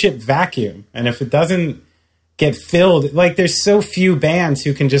leadership vacuum. And if it doesn't get filled, like there's so few bands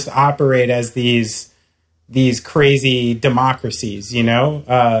who can just operate as these crazy democracies,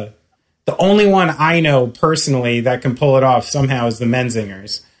 The only one I know personally that can pull it off somehow is the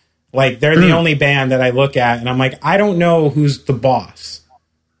Menzingers. Like they're the only band that I look at and I'm like, I don't know who's the boss.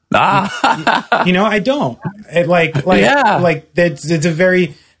 I don't.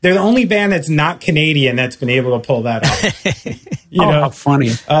 They're the only band that's not Canadian that's been able to pull that off. How funny.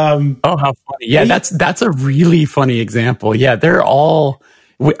 How funny. Yeah, that's a really funny example. Yeah, they're all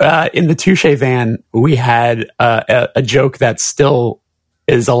in the Touché van. We had a joke that still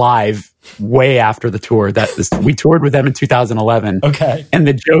is alive way after the tour. We toured with them in 2011. Okay. And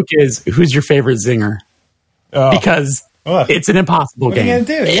the joke is, who's your favorite zinger? Because it's an impossible game. What are you going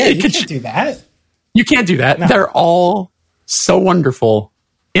to do? Yeah, you can't do that. You can't do that. No. They're all so wonderful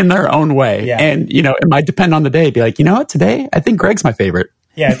in their own way. Yeah. And, it might depend on the day. Be like, you know what? Today, I think Greg's my favorite.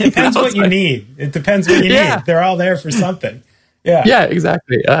 Yeah, it depends what you need. It depends what you need. They're all there for something. Yeah. Yeah,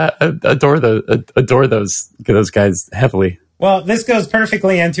 exactly. Adore those guys heavily. Well, this goes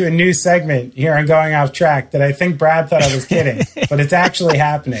perfectly into a new segment here on Going Off Track that I think Brad thought I was kidding, but it's actually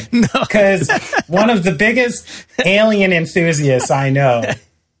happening. Because one of the biggest alien enthusiasts I know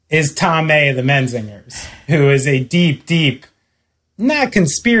is Tom May of the Menzingers, who is a deep, not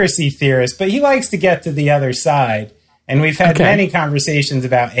conspiracy theorist, but he likes to get to the other side. And we've had many conversations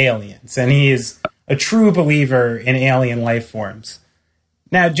about aliens, and he is a true believer in alien life forms.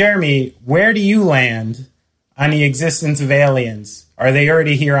 Now, Jeremy, where do you land on the existence of aliens? Are they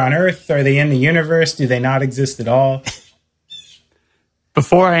already here on Earth? Are they in the universe? Do they not exist at all?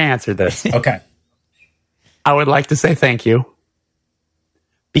 Before I answer this, I would like to say thank you,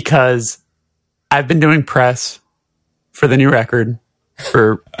 because I've been doing press for the new record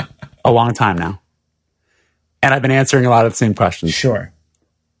for a long time now. And I've been answering a lot of the same questions. Sure.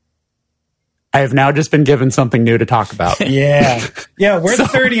 I have now just been given something new to talk about. Yeah, we're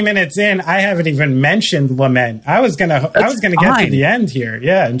 30 minutes in. I haven't even mentioned Lament. I was gonna get to the end here,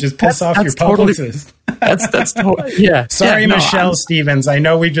 and just piss off your publicist. That's totally, Sorry, Michelle Stevens. I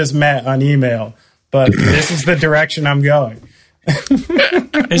know we just met on email, but this is the direction I'm going.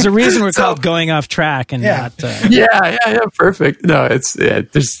 There's a reason we're called Going Off Track, and not. Perfect. No,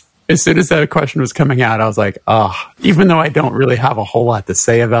 there's. As soon as that question was coming out, I was like, even though I don't really have a whole lot to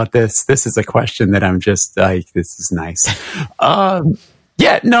say about this, this is a question that I'm just like, this is nice.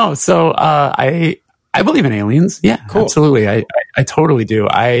 So I believe in aliens. Yeah, cool. Absolutely. I totally do.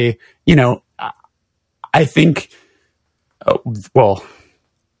 I think,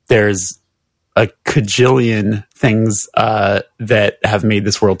 there's a cajillion things that have made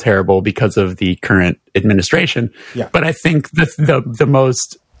this world terrible because of the current administration. Yeah. But I think the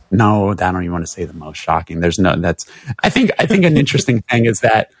most, no, I don't even want to say the most shocking. I think an interesting thing is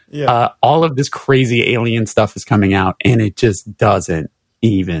that all of this crazy alien stuff is coming out, and it just doesn't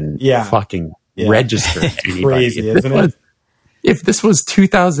even fucking register to anybody. Crazy, isn't it? If this was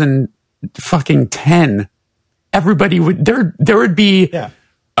 2010, everybody would there would be you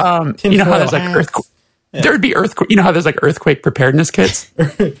know how there's like earthquake. There would be earthquake. You know how there's like earthquake preparedness kits.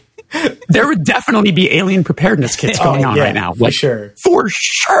 There would definitely be alien preparedness kits going on right now. For sure.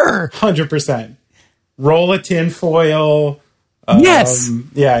 100%. Roll of tinfoil. Yes.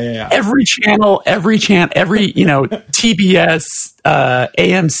 Yeah. Every channel, TBS,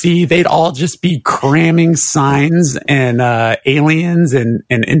 AMC, they'd all just be cramming signs and aliens and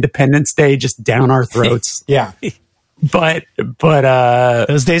Independence Day just down our throats. Yeah. But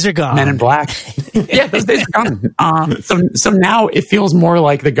those days are gone. Men in Black. Yeah, those days are gone. So now it feels more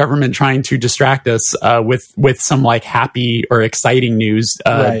like the government trying to distract us with some like happy or exciting news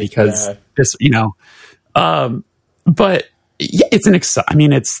because this, but yeah,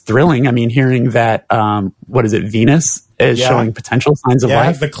 it's thrilling. I mean, hearing that what is it, Venus is showing potential signs of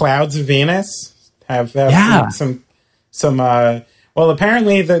life. The clouds of Venus have some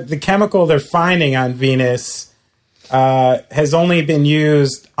apparently the chemical they're finding on Venus has only been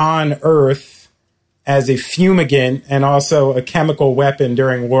used on Earth as a fumigant and also a chemical weapon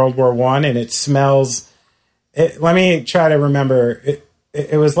during World War I, and it smells. Let me try to remember.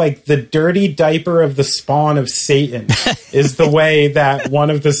 It was like the dirty diaper of the spawn of Satan is the way that one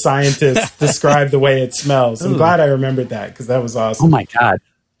of the scientists described the way it smells. I'm glad I remembered that because that was awesome. Oh my God.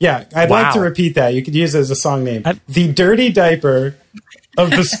 Yeah, I'd like to repeat that. You could use it as a song name. The dirty diaper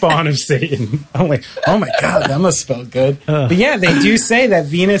of the spawn of Satan. I'm like, oh my God, that must smell good. But yeah, they do say that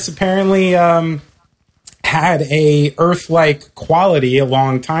Venus apparently had a Earth-like quality a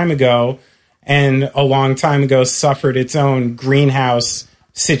long time ago, and a long time ago suffered its own greenhouse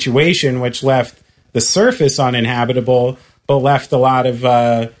situation, which left the surface uninhabitable, but left a lot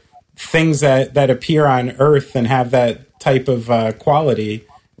of things that appear on Earth and have that type of quality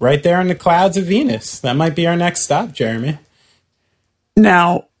right there in the clouds of Venus. That might be our next stop, Jeremy.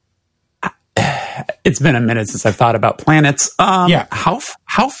 Now, it's been a minute since I've thought about planets. How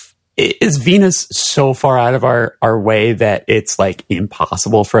is Venus so far out of our way that it's like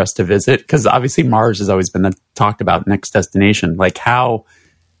impossible for us to visit? Because obviously Mars has always been the talked about next destination. Like how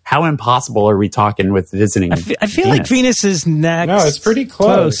impossible are we talking with visiting? I feel like Venus is next. No, it's pretty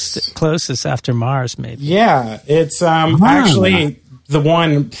closest after Mars, maybe. Yeah, it's actually the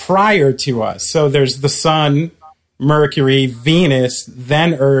one prior to us. So there's the Sun, Mercury, Venus,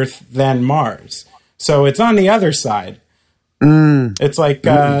 then Earth, then Mars. So it's on the other side. It's like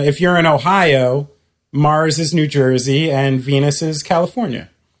if you're in Ohio, Mars is New Jersey and Venus is California.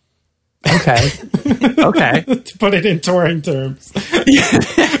 Okay. To put it in touring terms.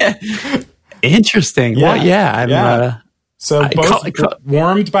 Interesting. Yeah. Well, so both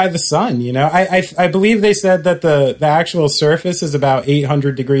warmed by the sun, I believe they said that the actual surface is about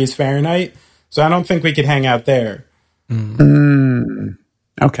 800 degrees Fahrenheit. So I don't think we could hang out there.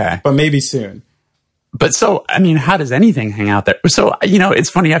 Okay. But maybe soon. But so, I mean, how does anything hang out there? So, it's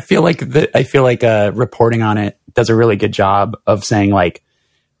funny. I feel like reporting on it does a really good job of saying like,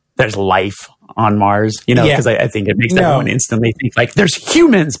 there's life on Mars, you know, because I think it makes everyone instantly think like there's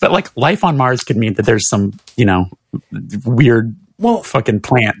humans, but like life on Mars could mean that there's some, you know, weird fucking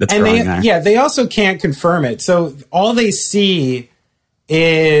plant that's growing there. Yeah, they also can't confirm it. So all they see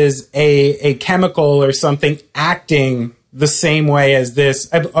is a chemical or something acting the same way as this.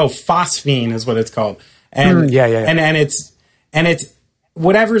 Phosphine is what it's called. And and it's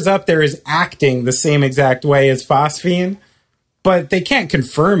whatever's up there is acting the same exact way as phosphine. But they can't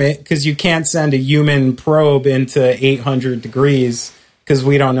confirm it because you can't send a human probe into 800 degrees because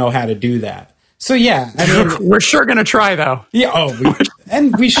we don't know how to do that. So, yeah. I mean, we're sure going to try, though. Yeah.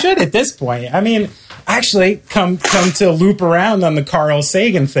 And we should at this point. I mean, actually, come to loop around on the Carl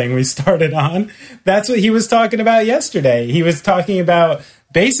Sagan thing we started on. That's what he was talking about yesterday. He was talking about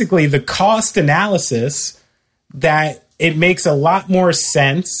basically the cost analysis that it makes a lot more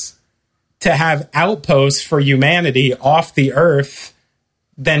sense to have outposts for humanity off the Earth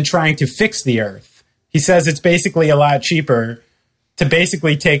than trying to fix the Earth. He says it's basically a lot cheaper to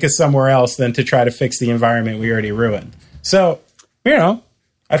basically take us somewhere else than to try to fix the environment we already ruined. So, you know,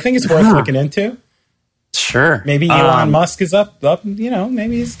 I think it's worth looking into. Sure. Maybe Elon Musk is up, you know,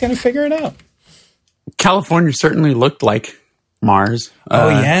 maybe he's going to figure it out. California certainly looked like Mars.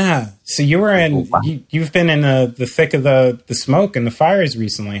 Yeah. So you were you've been in the thick of the smoke and the fires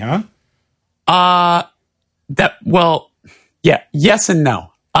recently, huh? Yes and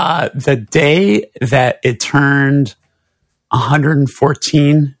no. The day that it turned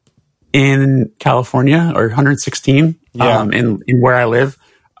 114 in California or 116, in where I live,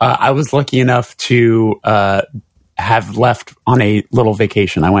 I was lucky enough to, have left on a little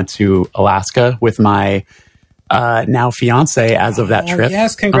vacation. I went to Alaska with my, now fiance as of that trip.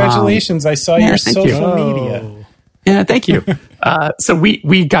 Yes. Congratulations. I saw your social media. Yeah, thank you. So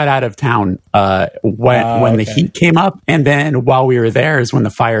we got out of town when the heat came up, and then while we were there is when the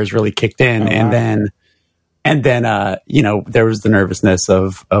fires really kicked in, and then you know, there was the nervousness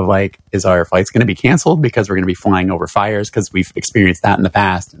of like, is our flight's going to be canceled because we're going to be flying over fires because we've experienced that in the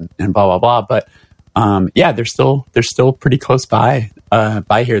past and blah blah blah. But they're still pretty close by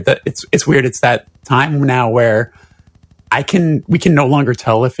here. That it's weird. It's that time now where we can no longer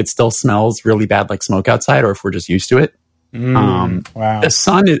tell if it still smells really bad like smoke outside or if we're just used to it. Wow. The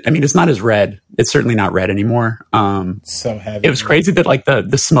sun, it's not as red. It's certainly not red anymore. So heavy. It was crazy that like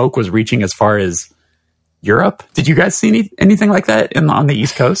the smoke was reaching as far as Europe. Did you guys see anything like that on the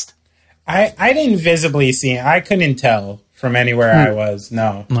East Coast? I didn't visibly see it. I couldn't tell from anywhere I was.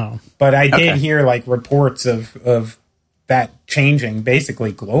 No. But I did hear like reports of that changing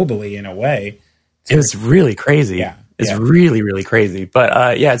basically globally in a way. It was really crazy. Yeah. It's really, really crazy.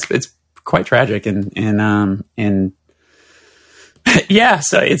 But it's quite tragic and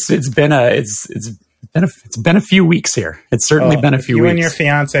so it's been a few weeks here. It's certainly been a few weeks. You and your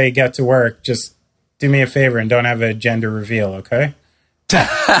fiance get to work, just do me a favor and don't have a gender reveal, okay?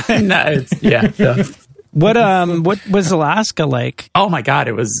 What was Alaska like? Oh my God,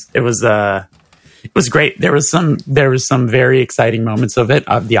 it was great. There was some very exciting moments of it,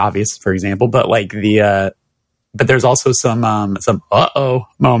 the obvious, for example, but like but there's also some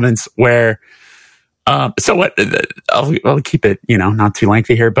moments where I'll keep it, you know, not too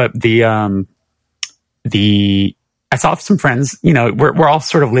lengthy here, but I saw some friends, you know, we're all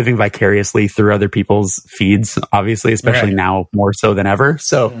sort of living vicariously through other people's feeds, obviously, especially now more so than ever.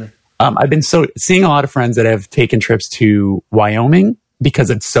 So I've been seeing a lot of friends that have taken trips to Wyoming because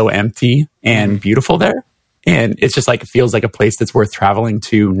it's so empty and beautiful there. And it's just like, it feels like a place that's worth traveling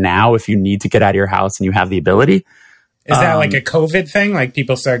to now if you need to get out of your house and you have the ability. Is that like a COVID thing? Like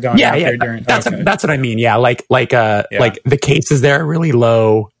people start going out there during... That's what I mean. Yeah. Like the cases there are really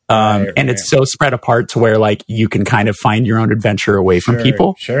low. And it's so spread apart to where like you can kind of find your own adventure away from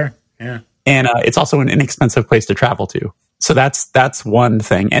people. Sure. Yeah. And it's also an inexpensive place to travel to. So that's one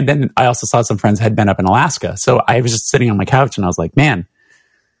thing. And then I also saw some friends had been up in Alaska. So I was just sitting on my couch and I was like, man,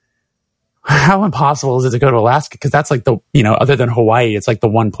 how impossible is it to go to Alaska? Because that's like other than Hawaii, it's like the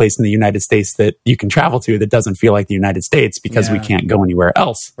one place in the United States that you can travel to that doesn't feel like the United States because we can't go anywhere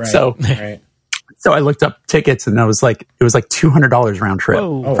else. Right. So I looked up tickets and it was like $200 round trip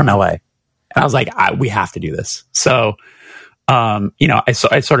from LA. And I was like, we have to do this. So, I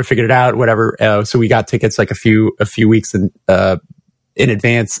sort of figured it out, whatever. So we got tickets like a few weeks in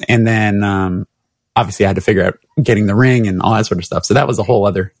advance. And then, obviously I had to figure out getting the ring and all that sort of stuff. So that was a whole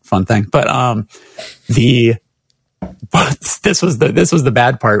other fun thing. But this was the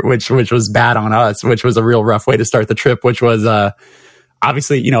bad part, which was bad on us, which was a real rough way to start the trip, which was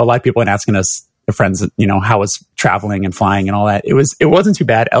obviously, a lot of people have been asking us the friends, how was traveling and flying and all that. It wasn't too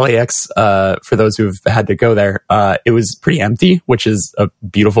bad. LAX, for those who've had to go there, it was pretty empty, which is a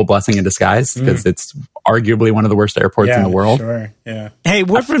beautiful blessing in disguise because it's arguably one of the worst airports in the world. Sure. Yeah. Hey,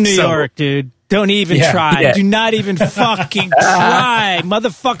 we're from New York, dude. Don't even try. Yeah. Do not even fucking try,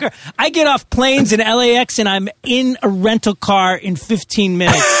 motherfucker. I get off planes in LAX and I'm in a rental car in 15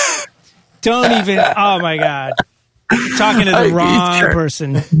 minutes. Don't even. Oh my God. You're talking to the wrong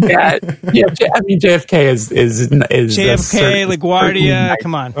person. Yeah. I mean, JFK is JFK, LaGuardia.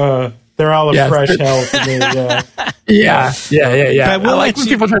 Come on. They're all a fresh hell to me. Yeah. I like when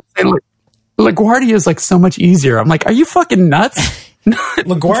people try to say, look, LaGuardia is like so much easier. I'm like, are you fucking nuts?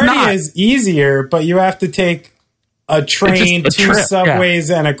 LaGuardia is easier, but you have to take a train, two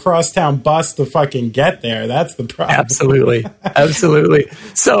subways, and a crosstown bus to fucking get there. That's the problem. Absolutely.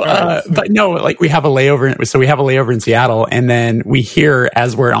 So, but no, like we have a layover. So we have a layover in Seattle, and then we hear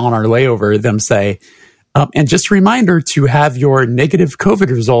as we're on our layover them say, and just a reminder to have your negative COVID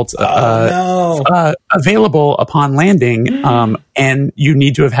results available upon landing, and you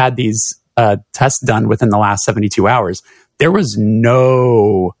need to have had these tests done within the last 72 hours. There was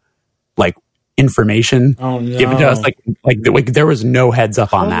no like information given to us, like there was no heads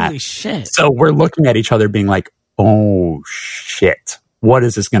up on that. Holy shit! So we're looking at each other, being like, "Oh shit, what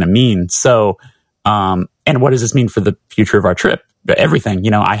is this going to mean?" So, and what does this mean for the future of our trip? Everything,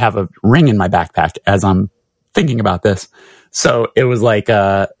 I have a ring in my backpack as I'm thinking about this. So it was like,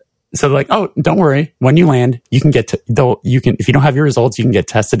 so they're like, "Oh, don't worry. When you land, you can get if you don't have your results, you can get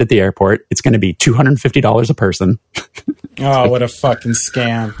tested at the airport. It's going to be $250 a person." Oh, what a fucking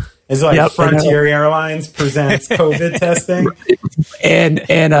scam. Is it like Frontier Airlines presents COVID testing? And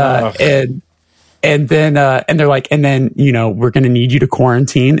they're like, and then, we're going to need you to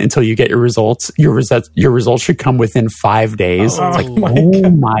quarantine until you get your results. Your results should come within 5 days.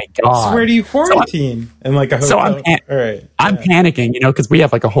 My God. So where do you quarantine? In like a hotel? So I'm panicking, because we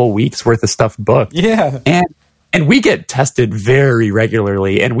have like a whole week's worth of stuff booked. Yeah. And we get tested very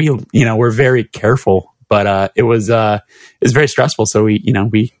regularly, and we're very careful. But it was very stressful. So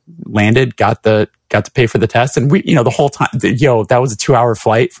we landed, got to pay for the test, and we the whole time that was a 2-hour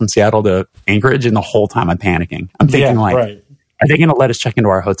flight from Seattle to Anchorage, and the whole time I'm panicking. I'm thinking are they going to let us check into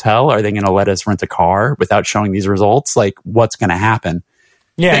our hotel? Are they going to let us rent a car without showing these results? Like, what's going to happen?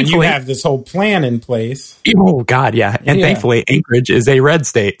 Yeah, and you have this whole plan in place. Oh, God, yeah. And thankfully, Anchorage is a red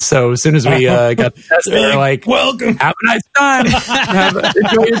state. So as soon as we got the test, they were like, welcome. Have a nice time.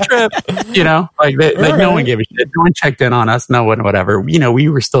 Enjoy your trip. No one gave a shit. No one checked in on us. No one, whatever. We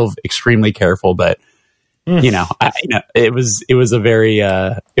were still extremely careful, but, it was a very,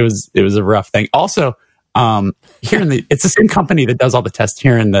 it was a rough thing. Also, here it's the same company that does all the tests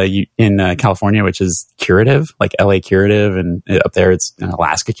here in California, which is Curative, like LA Curative, and up there it's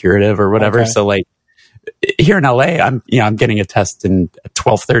Alaska Curative or whatever. Okay. So like here in LA, I'm getting a test in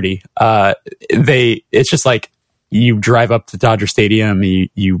 12:30. It's just like you drive up to Dodger Stadium,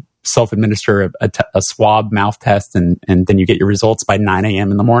 you self-administer a swab mouth test, and then you get your results by 9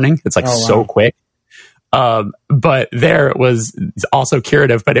 a.m. in the morning. It's like so quick. But there it was also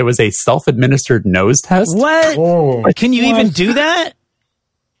Curative, but it was a self-administered nose test. What? Oh. Can you even do that?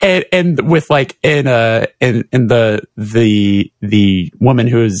 And with like in the woman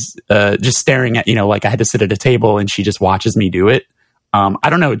who's just staring at like I had to sit at a table and she just watches me do it. I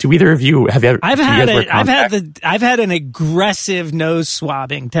don't know. Do either of you have you ever? I've had an aggressive nose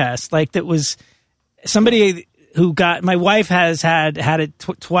swabbing test. Like that was somebody who got my wife has had it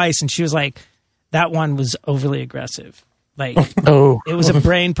twice, and she was like, that one was overly aggressive. Like, it was a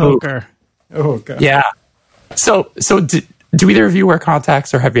brain poker. Oh God. Yeah. So do either of you wear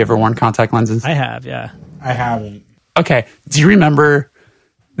contacts, or have you ever worn contact lenses? I have, yeah. I haven't. Okay. Do you remember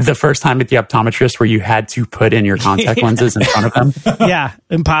the first time at the optometrist where you had to put in your contact lenses in front of them? Yeah,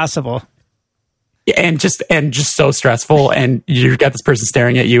 impossible. And just so stressful, and you've got this person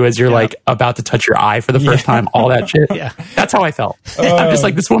staring at you as you're like about to touch your eye for the first time, all that shit. Yeah. That's how I felt. I'm just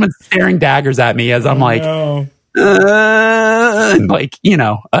like, this woman's staring daggers at me as I'm my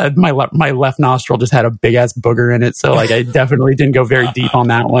left nostril just had a big ass booger in it, so like I definitely didn't go very deep on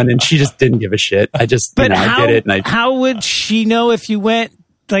that one, and she just didn't give a shit. I just I did it, and how would she know if you went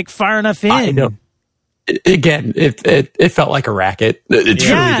like far enough in? I know. Again, it felt like a racket. It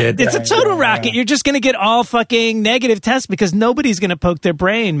truly did. It's a total racket. You're just going to get all fucking negative tests because nobody's going to poke their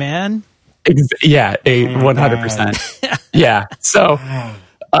brain, man. Yeah, 100%. Yeah. So,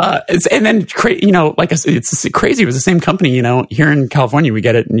 and then, like I said, it's crazy. It was the same company, here in California, we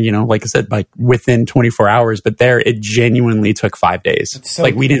get it, like I said, like within 24 hours, but there it genuinely took 5 days. It's so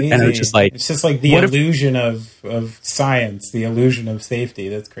like we didn't, and it's just like the illusion of science, the illusion of safety.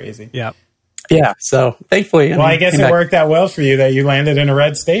 That's crazy. Yeah. Yeah. So thankfully, I guess it worked out well for you that you landed in a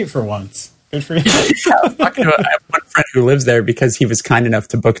red state for once. Good for you. I have one friend who lives there because he was kind enough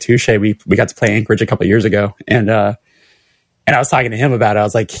to book Touché. We got to play Anchorage a couple of years ago, and I was talking to him about it. I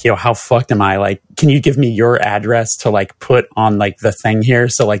was like, how fucked am I? Like, can you give me your address to like put on like the thing here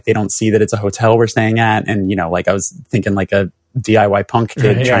so like they don't see that it's a hotel we're staying at? And like I was thinking like a DIY punk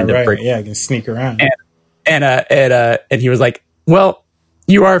kid trying to break. Yeah, I can sneak around. And he was like, well,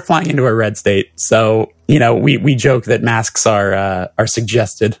 you are flying into a red state, so we joke that masks are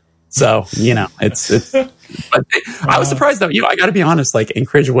suggested. So, it's but I was surprised though. I got to be honest, like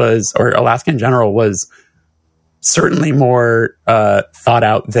Anchorage or Alaska in general was certainly more thought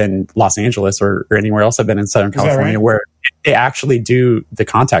out than Los Angeles or anywhere else I've been in Southern California, right? Where they actually do the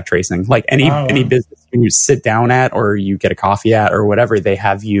contact tracing. Like any business you sit down at or you get a coffee at or whatever, they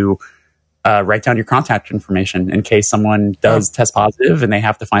have you write down your contact information in case someone does test positive and they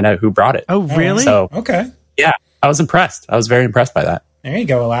have to find out who brought it. Oh, really? So, okay. Yeah, I was impressed. I was very impressed by that. There you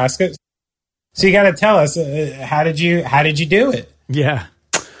go, Alaska. So you got to tell us, how did you do it? Yeah.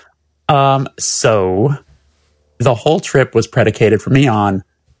 So the whole trip was predicated for me on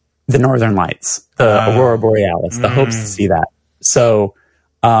the Northern Lights, the Aurora Borealis, the hopes to see that. So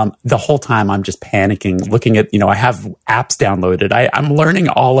the whole time I'm just panicking, looking at, I have apps downloaded. I'm learning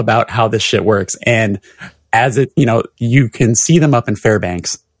all about how this shit works. And as you can see them up in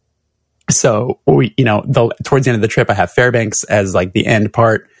Fairbanks. So towards the end of the trip, I have Fairbanks as like the end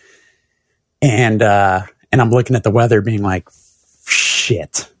part. And I'm looking at the weather being like,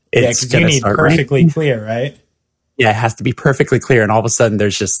 shit. It's because you need perfectly clear, right? Yeah, it has to be perfectly clear. And all of a sudden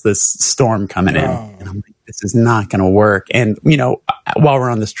there's just this storm coming in. And I'm like, this is not going to work. And, while we're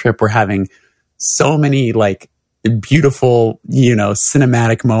on this trip, we're having so many like beautiful,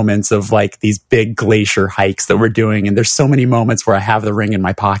 cinematic moments of like these big glacier hikes that we're doing. And there's so many moments where I have the ring in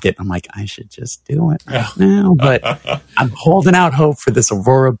my pocket. I'm like, I should just do it right now. But I'm holding out hope for this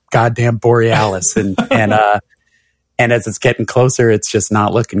Aurora goddamn Borealis. And as it's getting closer, it's just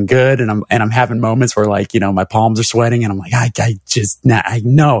not looking good. And I'm having moments where like, my palms are sweating and I'm like, I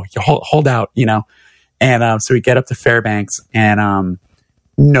know you hold out, And so we get up to Fairbanks and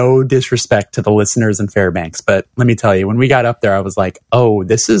no disrespect to the listeners in Fairbanks, but let me tell you, when we got up there, I was like, oh,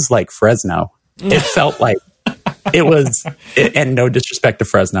 this is like Fresno. It felt like it was, and no disrespect to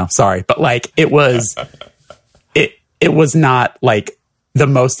Fresno, sorry, but like it was not like the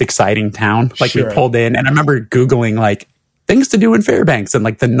most exciting town. Like we pulled in and I remember Googling like things to do in Fairbanks. And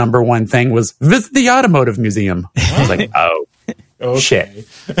like the number one thing was visit the automotive museum. I was like, oh, okay. Shit.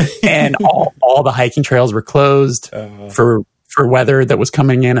 And all the hiking trails were closed for weather that was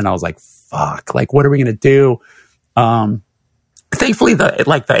coming in. And I was like, fuck, like, what are we going to do? Thankfully the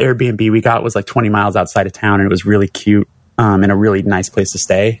Airbnb we got was like 20 miles outside of town and it was really cute. And a really nice place to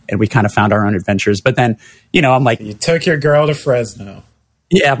stay. And we kind of found our own adventures. But then, I'm like, you took your girl to Fresno.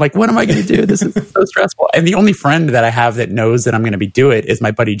 Yeah, I'm like, what am I going to do? This is so stressful. And the only friend that I have that knows that I'm going to be doing it is my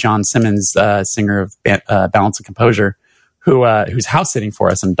buddy John Simmons, singer of Balance and Composure, who's house sitting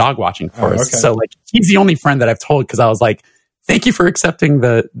for us and dog watching for us. Okay. So like, he's the only friend that I've told because I was like, thank you for accepting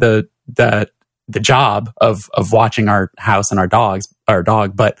the job of watching our house and our dog,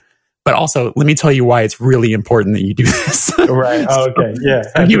 but also, let me tell you why it's really important that you do this. Right. Oh, okay. Yeah.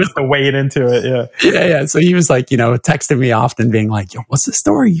 So he was to wade into it. Yeah. Yeah. So he was like, texting me often being like, yo, what's the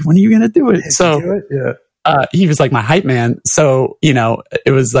story? When are you going to do it? He was like my hype man. So,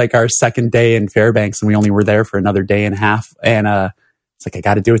 it was like our second day in Fairbanks and we only were there for another day and a half. And it's like, I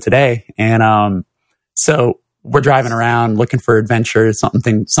got to do it today. And so we're driving around looking for adventure,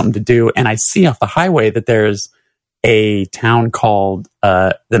 something to do. And I see off the highway that there's a town called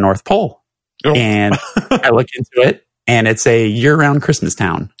the North Pole. Oh. And I look into it and it's a year-round Christmas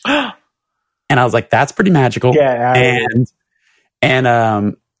town. And I was like, that's pretty magical. Yeah. And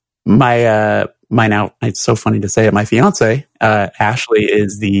my now, it's so funny to say it, my fiance, Ashley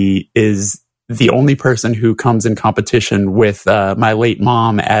is the only person who comes in competition with my late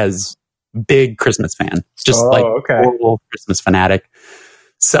mom as big Christmas fan. Just total Christmas fanatic.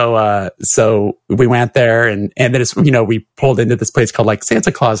 So we went there and then it's, we pulled into this place called like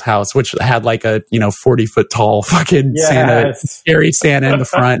Santa Claus House, which had like a, 40-foot tall fucking Santa, scary Santa in the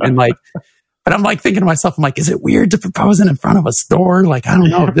front. And like, but I'm like thinking to myself, I'm like, is it weird to propose it in front of a store? Like, I don't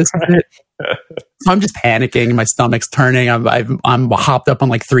know if this is it. So I'm just panicking. My stomach's turning. I'm hopped up on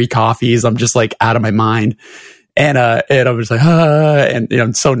like 3 coffees. I'm just like out of my mind. And I was like, and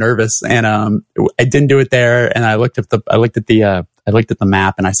I'm so nervous. And I didn't do it there. And I looked at the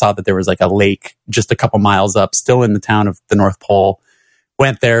map and I saw that there was like a lake just a couple miles up, still in the town of the North Pole.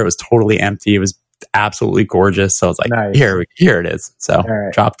 Went there. It was totally empty. It was absolutely gorgeous. So I was like, nice. Here it is. So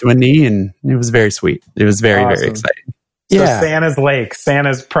dropped to a knee, and it was very sweet. It was very, very exciting. So Santa's lake,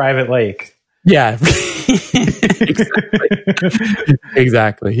 Santa's private lake. Yeah,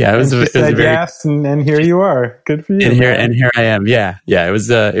 exactly. Yeah, it was a very, yes, and here you are. Good for you. And here I am. Yeah. It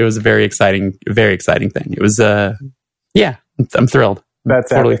was a very exciting thing. It was I'm thrilled. That's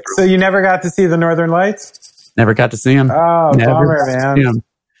totally epic. So you never got to see the Northern Lights? Never got to see them. Oh, bummer, man.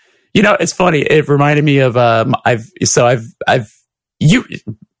 You know, it's funny. It reminded me of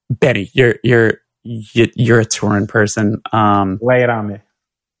Benny. You're a touring person. Lay it on me.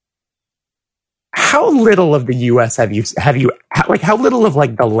 How little of the U.S. have you like? How little of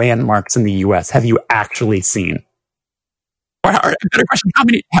like the landmarks in the U.S. have you actually seen? Or better question: How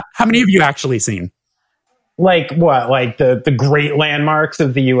many have you actually seen? Like what? Like the great landmarks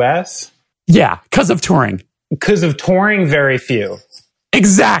of the U.S. Yeah, because of touring. Because of touring, very few.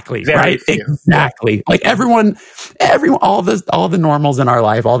 Exactly. Very right. few. Exactly. Yeah. Like everyone, all the normals in our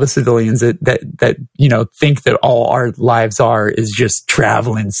life, all the civilians that think that all our lives is just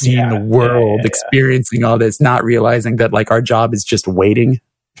traveling, seeing the world, experiencing all this, not realizing that like our job is just waiting.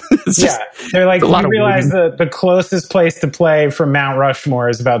 They're like, you realize the closest place to play from Mount Rushmore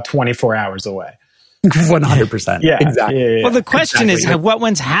is about 24 hours away. 100%. Yeah, exactly. Yeah. Well, the question is, what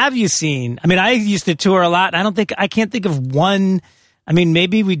ones have you seen? I mean, I used to tour a lot. I can't think of one. I mean,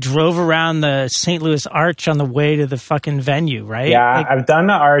 maybe we drove around the St. Louis Arch on the way to the fucking venue, right? Yeah, like, I've done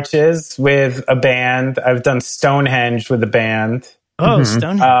the Arches with a band. I've done Stonehenge with a band. Oh,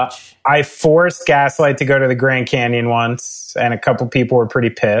 Stonehenge. I forced Gaslight to go to the Grand Canyon once, and a couple people were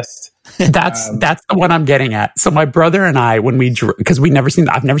pretty pissed. That's the one I'm getting at. So my brother and I, when we because I've never seen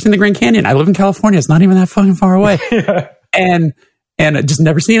the Grand Canyon. I live in California. It's not even that fucking far away. And I just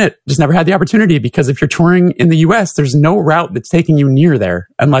never seen it. Just never had the opportunity, because if you're touring in the US, there's no route that's taking you near there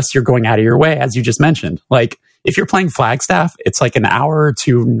unless you're going out of your way, as you just mentioned. Like if you're playing Flagstaff, it's like an hour or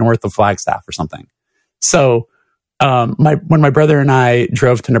two north of Flagstaff or something. So when my brother and I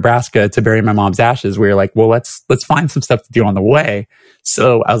drove to Nebraska to bury my mom's ashes, we were like, well, let's find some stuff to do on the way.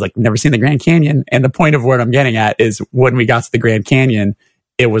 So I was like, never seen the Grand Canyon. And the point of what I'm getting at is when we got to the Grand Canyon,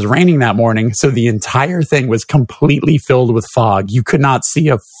 it was raining that morning. So the entire thing was completely filled with fog. You could not see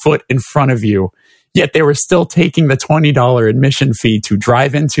a foot in front of you. Yet they were still taking the $20 admission fee to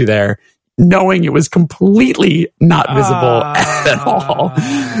drive into there, knowing it was completely not visible at all.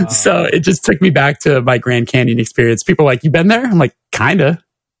 So it just took me back to my Grand Canyon experience. People are like, you been there? I'm like, kinda.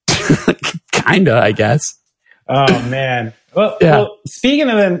 Kinda, I guess. Oh, man. Well, speaking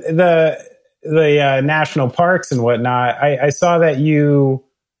of the national parks and whatnot, I saw that you,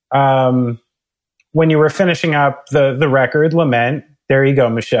 when you were finishing up the record, Lament, there you go,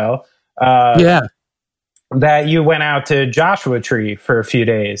 Michelle. That you went out to Joshua Tree for a few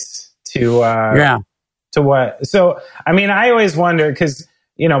days to what? So, I mean, I always wonder, because,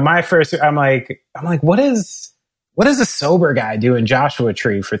 my first, I'm like, what is a sober guy do in Joshua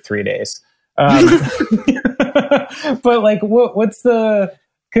Tree for 3 days? But like, what's the,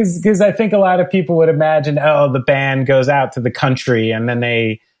 because I think a lot of people would imagine, the band goes out to the country and then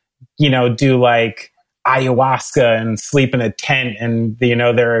they, do like ayahuasca and sleep in a tent, and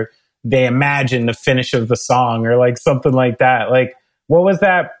they imagine the finish of the song or like something like that. Like, what was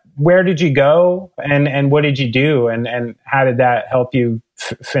that? Where did you go, and what did you do, and how did that help you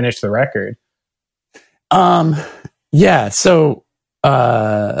finish the record? So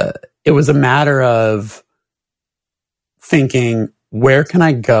it was a matter of thinking, where can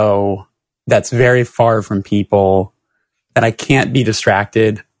I go that's very far from people, that I can't be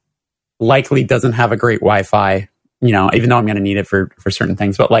distracted, likely doesn't have a great Wi-Fi, even though I'm going to need it for certain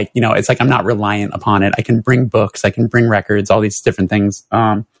things. But like, it's like I'm not reliant upon it. I can bring books, I can bring records, all these different things.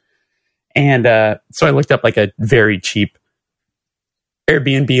 So I looked up like a very cheap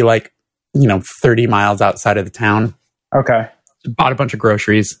Airbnb, like, 30 miles outside of the town. Okay. Bought a bunch of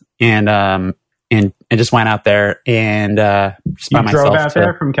groceries and just went out there and just by myself. You drove out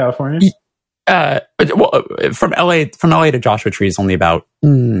there from California? From LA to Joshua Tree is only about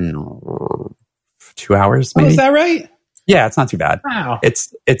 2 hours. Maybe. Oh, is that right? Yeah, it's not too bad. Wow.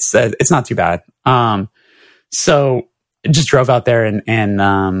 It's not too bad. So just drove out there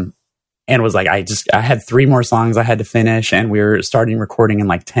and was like, I had 3 more songs I had to finish, and we were starting recording in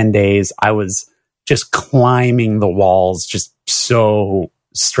like 10 days. I was just climbing the walls, just so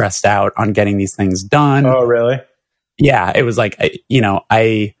stressed out on getting these things done. Oh, really? Yeah, it was like,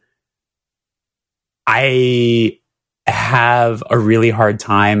 I have a really hard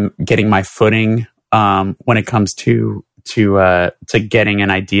time getting my footing when it comes to getting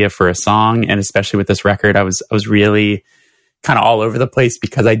an idea for a song, and especially with this record, I was really kind of all over the place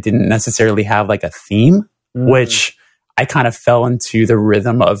because I didn't necessarily have like a theme, which I kind of fell into the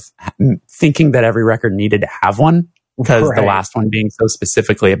rhythm of thinking that every record needed to have one, because the last one being so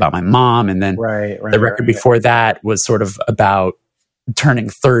specifically about my mom. And then the record before that was sort of about turning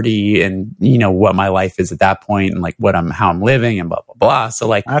 30 and, you know, what my life is at that point and like how I'm living and blah, blah, blah. So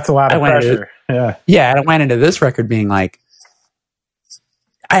like, that's a lot of pressure. Yeah. And I went into this record being like,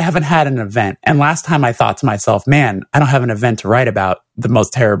 I haven't had an event. And last time I thought to myself, man, I don't have an event to write about. The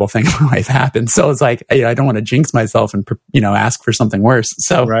most terrible thing in my life happened. So it's like, you know, I don't want to jinx myself and, you know, ask for something worse.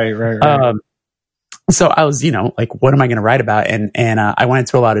 So, so I was, you know, like, what am I going to write about? And I went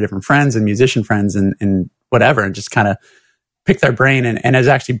to a lot of different friends and musician friends and whatever, and just kind of picked their brain. And it was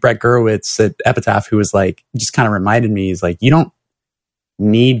actually Brett Gurewitz at Epitaph who was like, just kind of reminded me, he's like, you don't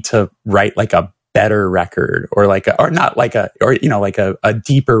need to write like a better record or a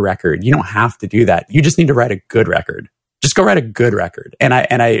deeper record. You don't have to do that. You just need to write a good record. Just go write a good record. And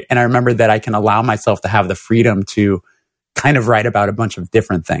I remember that I can allow myself to have the freedom to kind of write about a bunch of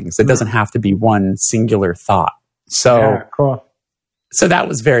different things. It doesn't have to be one singular thought. So cool. So that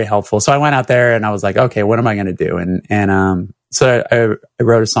was very helpful. So I went out there and I was like, okay, what am I going to do? And so I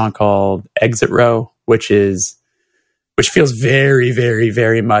wrote a song called Exit Row, which feels very, very,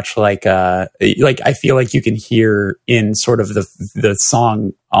 very much like I feel like you can hear in sort of the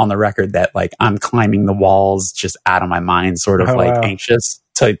song on the record that like I'm climbing the walls just out of my mind, sort of anxious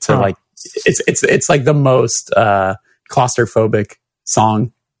to like it's like the most claustrophobic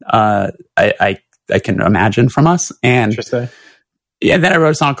song I can imagine from us. And interesting. Yeah, then I wrote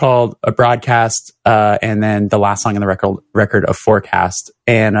a song called A Broadcast, and then the last song in the record, A Forecast.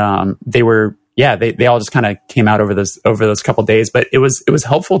 And they all just kind of came out over those couple days. But it was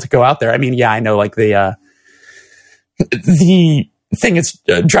helpful to go out there. I mean, yeah, I know like the thing it's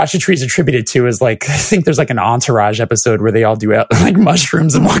Joshua Tree is attributed to is like, I think there's like an Entourage episode where they all do like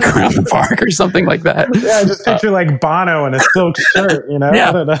mushrooms and walk around the park or something like that. Yeah, I just picture like Bono in a silk shirt, you know? Yeah.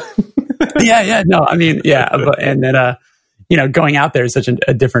 I don't know. Yeah. No, I mean, yeah. And then, you know, going out there is such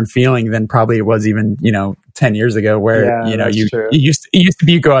a different feeling than probably it was even, you know, 10 years ago where, you know, it used to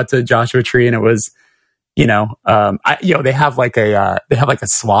be you go out to Joshua Tree and it was, you know, they have like a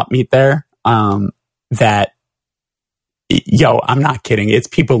swap meet there, that, I'm not kidding. It's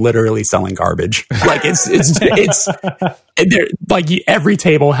people literally selling garbage. Like it's they're like every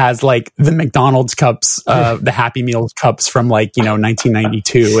table has like the McDonald's cups, the Happy Meals cups from like, you know,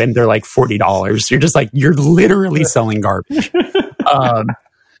 1992, and they're like $40. You're just like, you're literally selling garbage.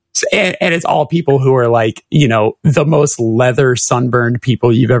 And it's all people who are like, you know, the most leather sunburned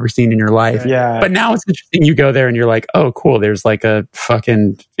people you've ever seen in your life. Yeah. But now it's interesting. You go there and you're like, oh, cool. There's like a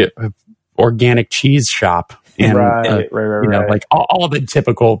fucking organic cheese shop. And, right. Like all the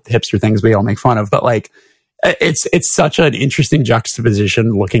typical hipster things we all make fun of, but like, it's such an interesting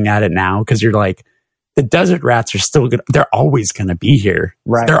juxtaposition looking at it now. Cause you're like, the Desert Rats are still good. They're always going to be here.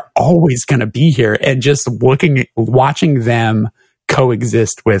 Right. They're always going to be here. And just watching them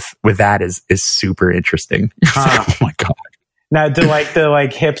coexist with that is super interesting. Oh my God. Now, do like the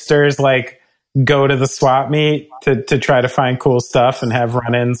hipsters like go to the swap meet to try to find cool stuff and have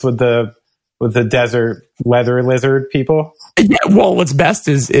run-ins with the desert leather lizard people? Yeah, well, what's best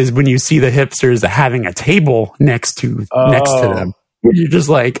is when you see the hipsters having a table next to them. You're just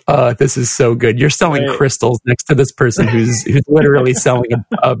like, this is so good. You're selling crystals next to this person who's literally selling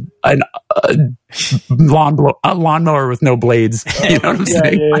a lawnmower with no blades. You know what I'm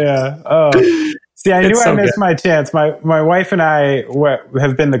saying? Yeah. Oh, see, I knew I missed my chance. My wife and I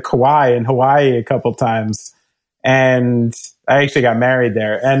have been to Kauai in Hawaii a couple times, and I actually got married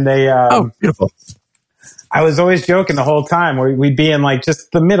there. And they, beautiful. I was always joking the whole time. We'd be in like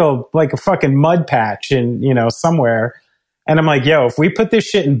just the middle, like a fucking mud patch in, you know, somewhere. And I'm like, yo, if we put this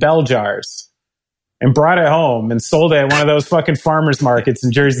shit in bell jars and brought it home and sold it at one of those fucking farmers markets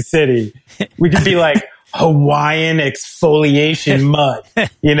in Jersey City, we could be like Hawaiian exfoliation mud,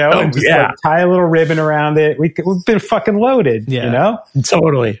 you know, and just like tie a little ribbon around it. We've been fucking loaded, you know?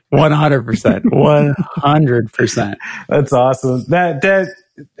 Totally. 100%. 100%. That's awesome. That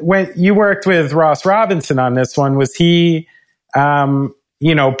when you worked with Ross Robinson on this one, was he,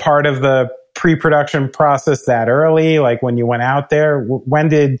 you know, part of the pre-production process that early? Like when you went out there, when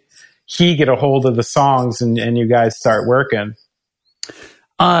did he get a hold of the songs and you guys start working?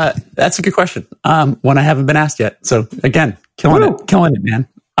 That's a good question. One I haven't been asked yet. So again, killing it, man.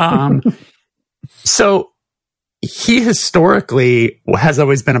 So he historically has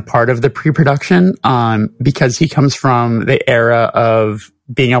always been a part of the pre-production, because he comes from the era of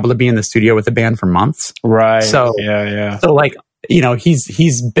being able to be in the studio with the band for months. Right. So, yeah. So like,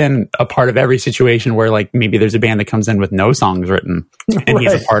 he's been a part of every situation where like maybe there's a band that comes in with no songs written, and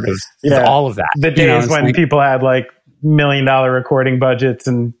he's a part of all of that. The days when people had like $1 million recording budgets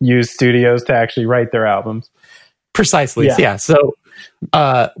and used studios to actually write their albums. Precisely. Yeah. So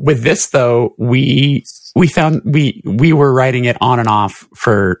with this though, we found we were writing it on and off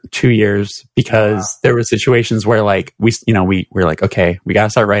for 2 years because there were situations where like we were like, okay, we got to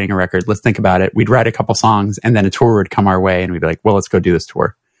start writing a record. Let's think about it. We'd write a couple songs and then a tour would come our way and we'd be like, well, let's go do this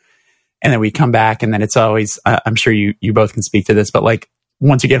tour. And then we'd come back and then it's always, I'm sure you both can speak to this, but like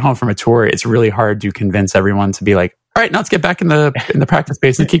once you get home from a tour, it's really hard to convince everyone to be like, all right, now let's get back in the practice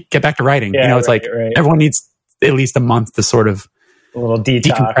space and get back to writing. It's like everyone needs at least a month to sort of a little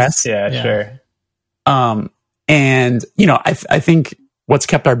decompress. Sure. And I think what's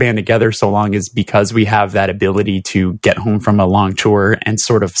kept our band together so long is because we have that ability to get home from a long tour and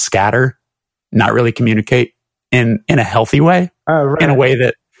sort of scatter, not really communicate in a healthy way, in a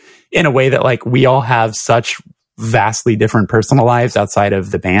way that like we all have such vastly different personal lives outside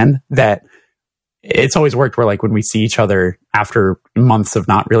of the band that it's always worked where like when we see each other after months of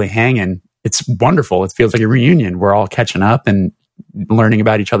not really hanging, it's wonderful. It feels like a reunion. We're all catching up and learning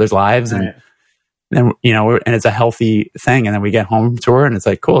about each other's lives and then, and it's a healthy thing. And then we get home from tour and it's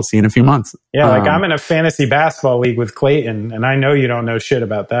like, cool, see you in a few months. Yeah. Like I'm in a fantasy basketball league with Clayton and I know you don't know shit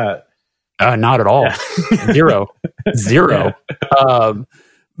about that. Not at all. Zero.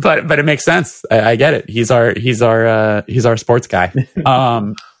 But it makes sense. I get it. He's our sports guy.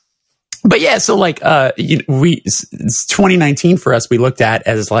 But yeah, so like, it's 2019 for us, we looked at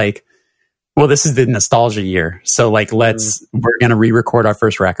as like, well, this is the nostalgia year. So like, we're going to re-record our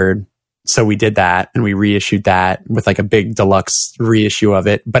first record. So we did that and we reissued that with like a big deluxe reissue of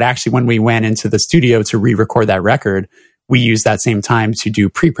it. But actually when we went into the studio to re-record that record, we used that same time to do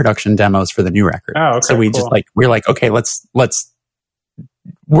pre-production demos for the new record. Oh, okay, so we just like, we're like, okay,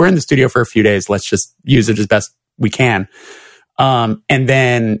 we're in the studio for a few days. Let's just use it as best we can. And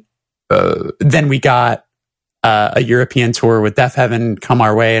then we got a European tour with Death Heaven come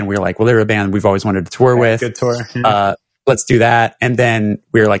our way, and we were like, well, they're a band we've always wanted to tour with. Good tour. Let's do that. And then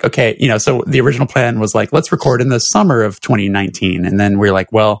we were like, okay, so the original plan was like, let's record in the summer of 2019. And then we were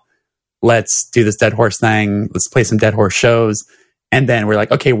like, well, let's do this Dead Horse thing. Let's play some Dead Horse shows. And then we're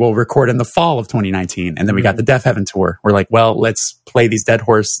like, okay, we'll record in the fall of 2019. And then we got the Death Heaven tour. We're like, well, let's play these Dead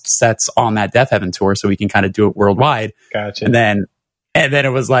Horse sets on that Death Heaven tour so we can kind of do it worldwide. Gotcha. And then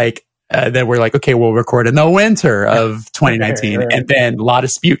it was like, then we're like, okay, we'll record in the winter of 2019. Right. And then La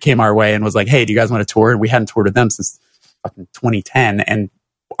Dispute came our way and was like, hey, do you guys want to tour? And we hadn't toured with them since fucking 2010. And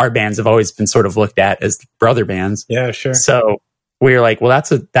our bands have always been sort of looked at as brother bands. Yeah, sure. So we were like, well,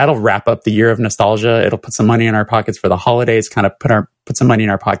 that'll wrap up the year of nostalgia. It'll put some money in our pockets for the holidays, kind of put some money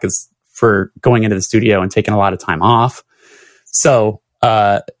in our pockets for going into the studio and taking a lot of time off. So,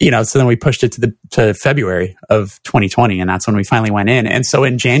 so then we pushed it to February of 2020, and that's when we finally went in. And so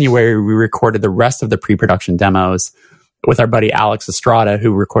in January, we recorded the rest of the pre-production demos with our buddy Alex Estrada,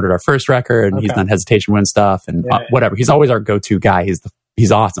 who recorded our first record, and he's done Hesitation Win stuff and whatever. He's always our go-to guy.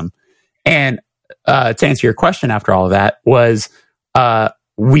 He's awesome. And to answer your question after all of that was,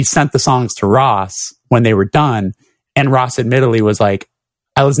 we sent the songs to Ross when they were done, and Ross admittedly was like,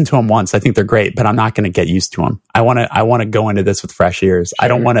 I listened to them once. I think they're great, but I'm not going to get used to them. I want to go into this with fresh ears. Sure. I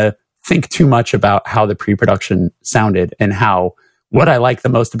don't want to think too much about how the pre-production sounded and what I like the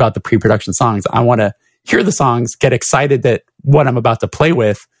most about the pre-production songs. I want to hear the songs, get excited that what I'm about to play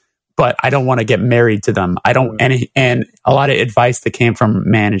with, but I don't want to get married to them. I don't, and a lot of advice that came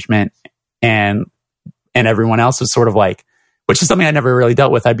from management and everyone else was sort of like, which is something I never really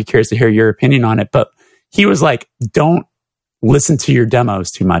dealt with. I'd be curious to hear your opinion on it, but he was like, don't listen to your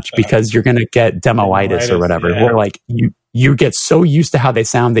demos too much because you're going to get demoitis or whatever. Yeah. Where like you get so used to how they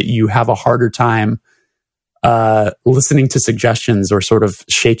sound that you have a harder time listening to suggestions or sort of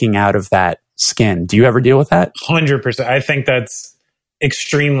shaking out of that skin. Do you ever deal with that? 100%. I think that's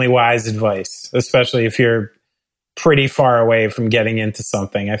extremely wise advice, especially if you're pretty far away from getting into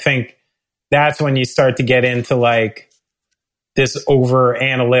something. I think that's when you start to get into like this over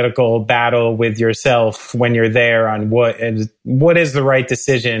analytical battle with yourself when you're there on what is the right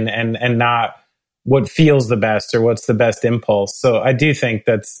decision and not what feels the best or what's the best impulse. So I do think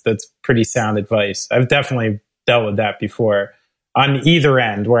that's pretty sound advice. I've definitely dealt with that before on either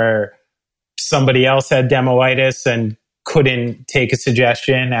end where somebody else had demoitis and couldn't take a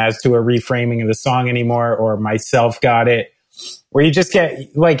suggestion as to a reframing of the song anymore, or myself got it, where you just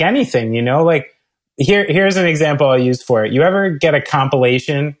get like anything, like here's an example I'll use for it. You ever get a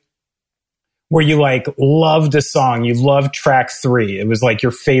compilation where you like loved a song, you loved track 3. It was like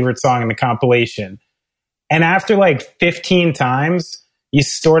your favorite song in the compilation. And after like 15 times, you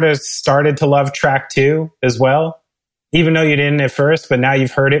sort of started to love track 2 as well, even though you didn't at first, but now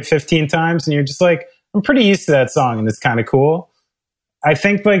you've heard it 15 times and you're just like, I'm pretty used to that song and it's kind of cool. I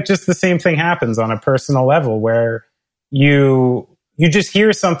think like just the same thing happens on a personal level where you just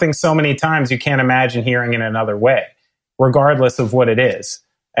hear something so many times you can't imagine hearing it another way, regardless of what it is.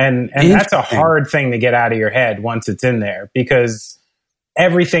 And that's a hard thing to get out of your head once it's in there, because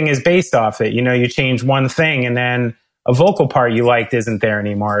everything is based off it. You know, you change one thing and then a vocal part you liked isn't there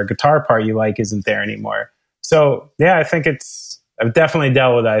anymore. A guitar part you like isn't there anymore. So yeah, I think I've definitely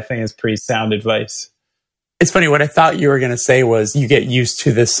dealt with it. I think it's pretty sound advice. It's funny. What I thought you were going to say was you get used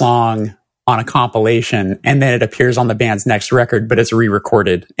to this song on a compilation and then it appears on the band's next record, but it's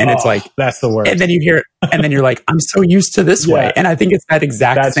re-recorded. And it's like, that's the worst. And then you hear it and then you're like, I'm so used to this way. And I think it's that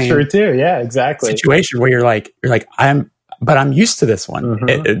exact same true too. Yeah, exactly. situation where you're like, I'm used to this one.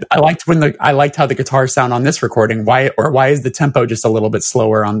 Mm-hmm. I liked how the guitars sound on this recording. Why is the tempo just a little bit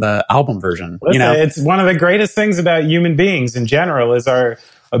slower on the album version? Listen, you know, it's one of the greatest things about human beings in general is our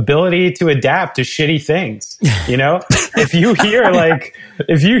ability to adapt to shitty things. You know, if you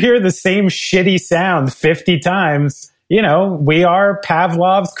hear the same shitty sound 50 times, you know, we are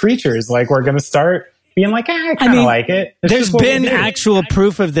Pavlov's creatures. Like we're going to start being like, I kind of like it. There's been actual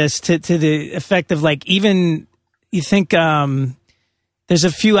proof of this to the effect of like, even you think, there's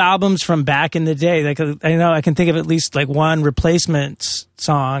a few albums from back in the day. Like I know I can think of at least like one Replacements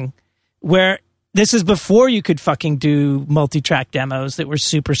song where this is before you could fucking do multi-track demos that were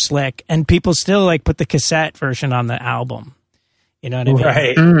super slick, and people still like put the cassette version on the album. You know what I mean?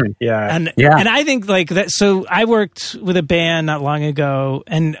 Right. Yeah. And I think like that. So I worked with a band not long ago,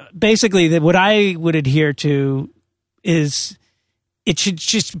 and basically what I would adhere to is it should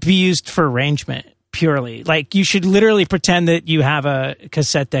just be used for arrangement purely. Like you should literally pretend that you have a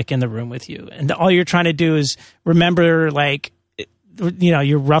cassette deck in the room with you, and all you're trying to do is remember like, you know,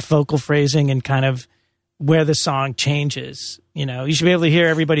 your rough vocal phrasing and kind of where the song changes. You know, you should be able to hear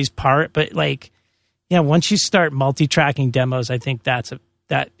everybody's part, but like, yeah, once you start multi-tracking demos, I think that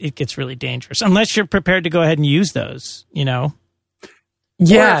it gets really dangerous unless you're prepared to go ahead and use those, you know?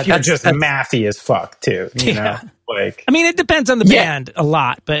 Yeah. Or if you're just mathy as fuck too, you know? Like, I mean, it depends on the band a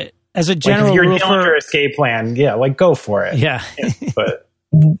lot, but as a general like if you're rule dealing with your escape plan, yeah, like go for it. Yeah. But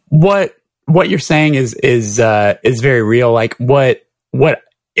what you're saying is very real. Like what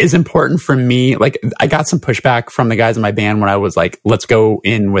is important for me, like I got some pushback from the guys in my band when I was like, let's go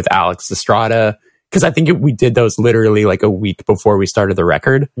in with Alex Estrada, because I think we did those literally like a week before we started the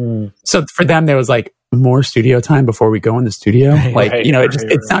record. So for them there was like more studio time before we go in the studio.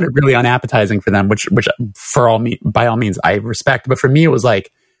 It sounded really unappetizing for them, which by all means I respect, but for me it was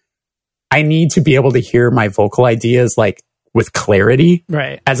like I need to be able to hear my vocal ideas like with clarity,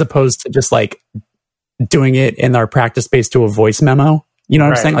 right? As opposed to just like doing it in our practice space to a voice memo. You know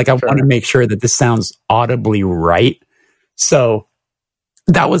what I'm saying? Like I want to make sure that this sounds audibly right. So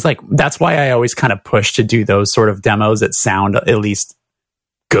that's why I always kind of push to do those sort of demos that sound at least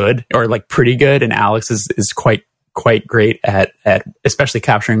good or like pretty good. And Alex is quite great at especially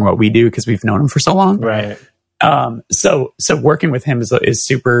capturing what we do because we've known him for so long. Right. So working with him is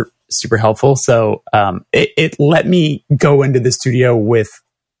super, super helpful. So, it let me go into the studio with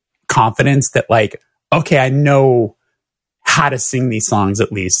confidence that like, okay, I know how to sing these songs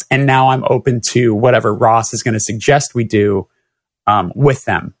at least. And now I'm open to whatever Ross is going to suggest we do, with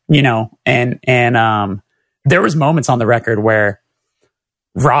them, you know, and there was moments on the record where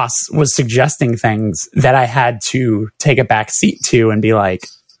Ross was suggesting things that I had to take a back seat to and be like,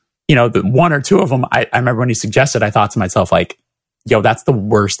 you know, the one or two of them, I remember when he suggested, I thought to myself, like, yo, that's the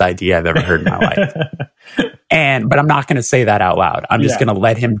worst idea I've ever heard in my life. But I'm not going to say that out loud. I'm just going to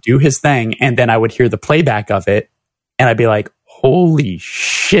let him do his thing. And then I would hear the playback of it and I'd be like, holy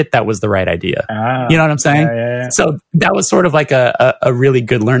shit, that was the right idea. You know what I'm saying? Yeah. So that was sort of like a really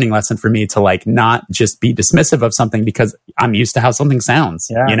good learning lesson for me to like not just be dismissive of something because I'm used to how something sounds,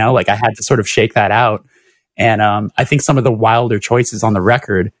 you know, like I had to sort of shake that out. And I think some of the wilder choices on the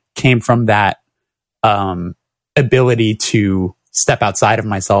record came from that ability to step outside of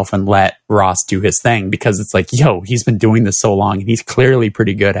myself and let Ross do his thing, because it's like, yo, he's been doing this so long and he's clearly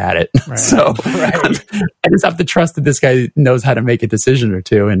pretty good at it. Right. So I just have to trust that this guy knows how to make a decision or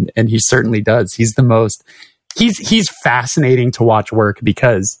two. And he certainly does. He's he's fascinating to watch work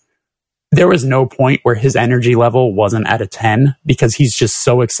because there was no point where his energy level wasn't at a 10 because he's just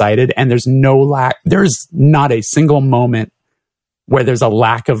so excited. And there's not a single moment where there's a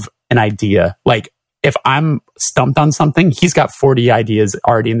lack of an idea. Like, if I'm stumped on something, he's got 40 ideas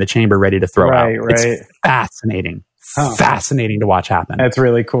already in the chamber ready to throw out. Right. It's fascinating. Fascinating to watch happen. That's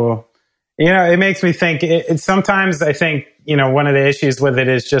really cool. It makes me think. Sometimes I think, one of the issues with it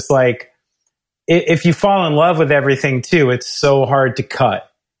is just like, if you fall in love with everything too, it's so hard to cut.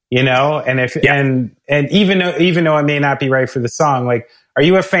 And even though it may not be right for the song, like, are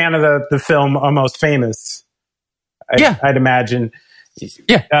you a fan of the film Almost Famous? I'd imagine.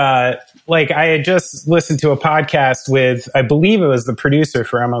 Yeah. Like, I had just listened to a podcast with, I believe it was the producer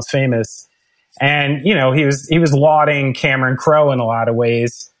for Almost Famous, and he was lauding Cameron Crowe in a lot of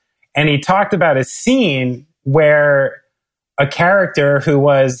ways, and he talked about a scene where a character who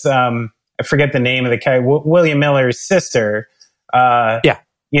was I forget the name of the character, William Miller's sister,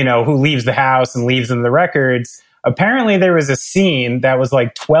 who leaves the house and leaves them the records. Apparently, there was a scene that was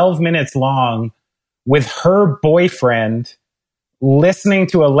like 12 minutes long with her boyfriend listening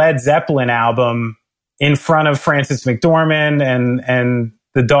to a Led Zeppelin album in front of Frances McDormand and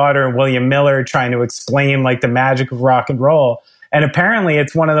the daughter, William Miller, trying to explain like the magic of rock and roll. And apparently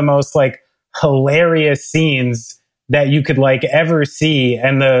it's one of the most like hilarious scenes that you could like ever see.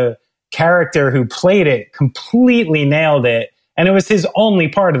 And the character who played it completely nailed it. And it was his only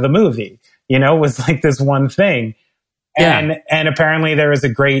part of the movie, was like this one thing. And apparently there was a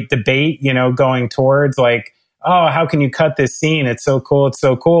great debate, going towards like, oh, how can you cut this scene? It's so cool. It's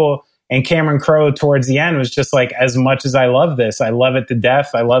so cool. And Cameron Crowe towards the end was just like, as much as I love this, I love it to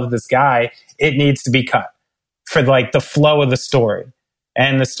death. I love this guy. It needs to be cut for like the flow of the story.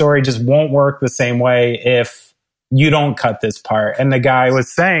 And the story just won't work the same way if you don't cut this part. And the guy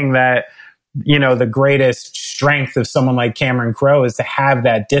was saying that, the greatest strength of someone like Cameron Crowe is to have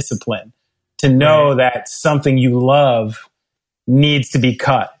that discipline, to know that something you love needs to be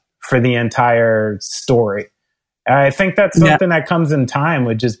cut for the entire story. I think that's something that comes in time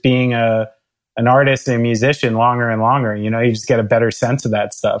with just being an artist and a musician longer and longer. You just get a better sense of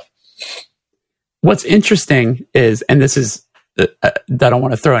that stuff. What's interesting is, and this is, I don't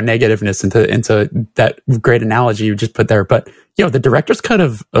want to throw a negativeness into that great analogy you just put there, but the director's cut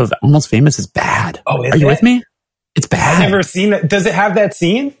of Almost Famous is bad. Oh, are you with me? It's bad. I've never seen that. Does it have that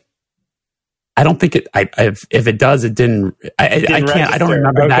scene? I don't think it. If it does, it didn't. I can't. I don't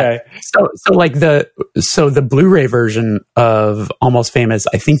remember that. So like the Blu-ray version of Almost Famous,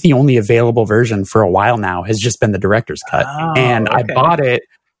 I think the only available version for a while now has just been the director's cut, and I bought it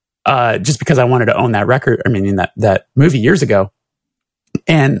just because I wanted to own that record. I mean, that movie years ago,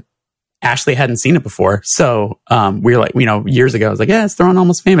 and Ashley hadn't seen it before, so we were like, years ago, I was like, yeah, it's throwing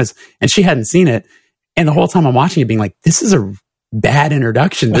Almost Famous, and she hadn't seen it, and the whole time I'm watching it, being like, this is a bad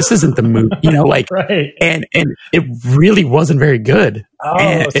introduction. This isn't the movie, right. And it really wasn't very good. Oh,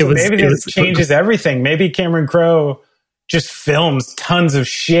 and so maybe this changes everything. Maybe Cameron Crowe just films tons of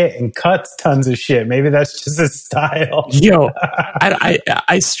shit and cuts tons of shit. Maybe that's just his style.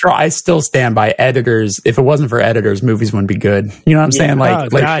 I still stand by editors. If it wasn't for editors, movies wouldn't be good. You know what I'm saying?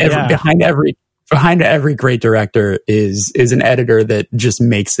 Behind every great director is an editor that just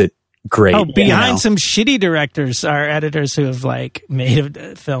makes it great. Oh, behind some shitty directors are editors who have like made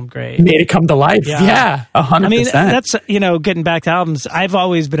a film great, made it come to life. Yeah, 100%. I mean, that's getting back to albums. I've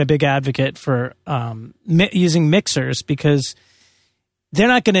always been a big advocate for using mixers, because they're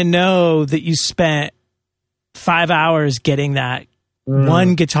not going to know that you spent 5 hours getting that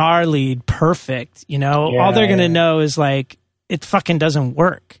one guitar lead perfect. All they're going to know is like it fucking doesn't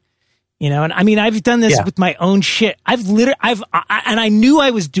work. And I mean, I've done this with my own shit. And I knew I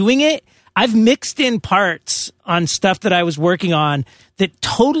was doing it. I've mixed in parts on stuff that I was working on that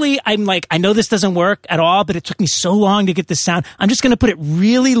totally, I'm like, I know this doesn't work at all, but it took me so long to get the sound. I'm just going to put it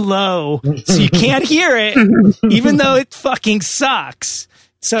really low so you can't hear it, even though it fucking sucks.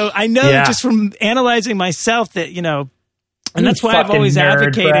 So I know just from analyzing myself that, and that's why I've always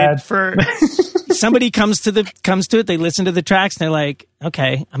advocated for somebody comes to it, they listen to the tracks, and they're like,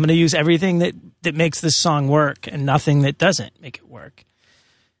 okay, I'm going to use everything that makes this song work and nothing that doesn't make it work.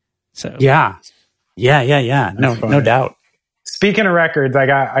 So yeah. No doubt. Speaking of records, I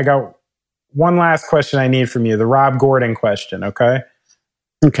got one last question I need from you, the Rob Gordon question. Okay.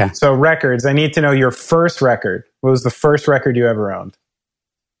 So records, I need to know your first record. What was the first record you ever owned?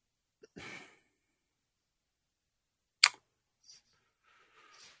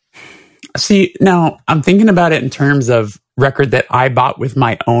 See, now I'm thinking about it in terms of record that I bought with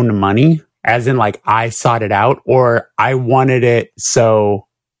my own money, as in like I sought it out, or I wanted it, so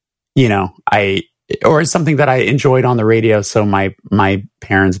or something that I enjoyed on the radio, so my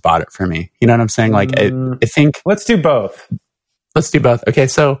parents bought it for me. You know what I'm saying? Like I think let's do both. Okay,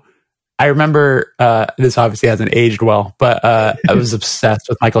 so I remember this obviously hasn't aged well, but I was obsessed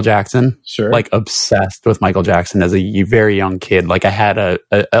with Michael Jackson. Sure. Like obsessed with Michael Jackson as a very young kid. Like I had a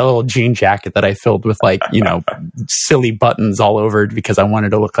little jean jacket that I filled with like, silly buttons all over because I wanted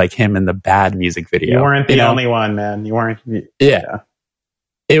to look like him in the Bad music video. You weren't the only one, man. You weren't. Yeah.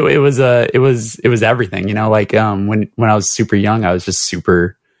 It was everything, like when I was super young, I was just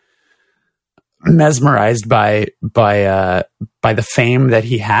super mesmerized by the fame that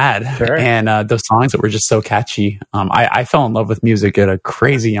he had. Sure. And those songs that were just so catchy. I fell in love with music at a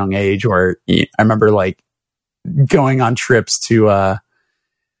crazy young age where I remember like going on trips to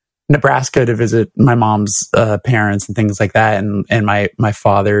Nebraska to visit my mom's parents and things like that, and my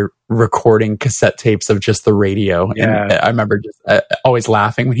father recording cassette tapes of just the radio. Yeah. And I remember just always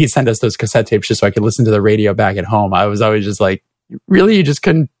laughing when he'd send us those cassette tapes just so I could listen to the radio back at home. I was always just like, really? You just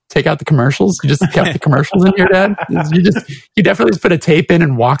couldn't take out the commercials? You just kept the commercials in here, Dad? You definitely just put a tape in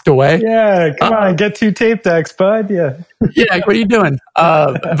and walked away? Yeah, come on, get 2 tape decks, bud. Yeah. Yeah, what are you doing?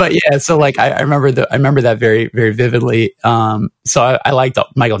 But yeah, so like I remember that very, very vividly. So I liked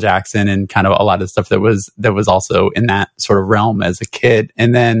Michael Jackson and kind of a lot of stuff that was also in that sort of realm as a kid.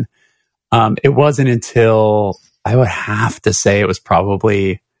 And then it wasn't until I would have to say it was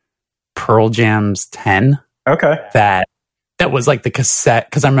probably Pearl Jam's 10. Okay. That was like the cassette,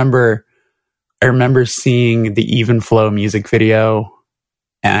 because I remember seeing the Even Flow music video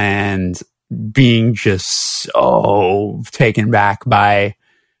and being just so taken back by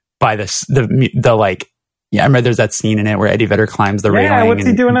the like, yeah, I remember there's that scene in it where Eddie Vedder climbs the railing. Yeah, what's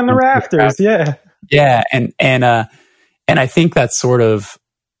he doing on the rafters? Yeah. Yeah, and I think that's sort of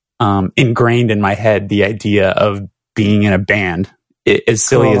ingrained in my head, the idea of being in a band. As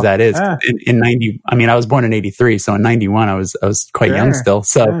silly as that is, in 90, I mean, I was born in 83, so in 91, I was quite young still.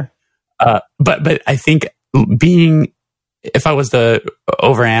 So, but I think if I was to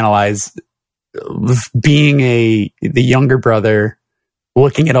overanalyze, being the younger brother,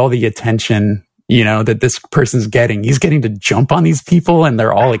 looking at all the attention, that this person's getting, he's getting to jump on these people and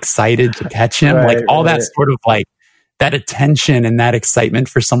they're all excited to catch him. Like all that sort of like that attention and that excitement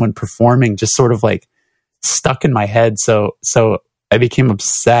for someone performing just sort of like stuck in my head. So I became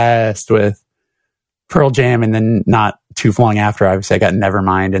obsessed with Pearl Jam, and then not too long after, obviously, I got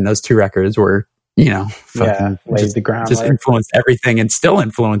Nevermind, and those 2 records were, laid the groundwork. Just influenced everything, and still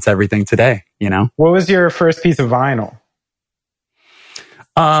influence everything today. What was your first piece of vinyl?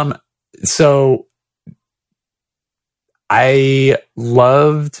 So I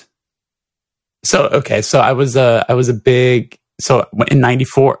loved. So I was a big. So in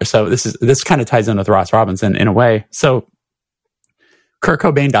 '94. So this kind of ties in with Ross Robinson in a way. So Kurt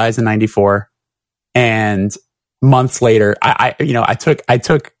Cobain dies in '94, and months later, I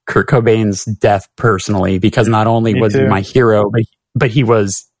took Kurt Cobain's death personally, because not only was he my hero, but he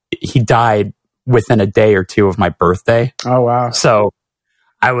died within a day or 2 of my birthday. Oh wow! So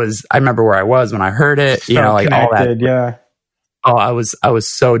I remember where I was when I heard it. So like connected, all that. Yeah. Oh, I was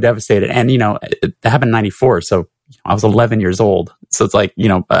so devastated, and it happened in '94, so I was 11 years old. So it's like,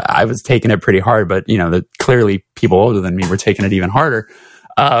 I was taking it pretty hard, but, clearly people older than me were taking it even harder.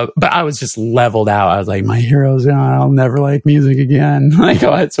 But I was just leveled out. I was like, my hero's gone. I'll never like music again. Like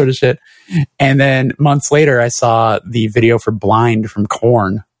all that sort of shit. And then months later, I saw the video for Blind from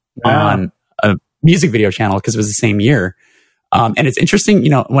Korn on a music video channel, because it was the same year. And it's interesting,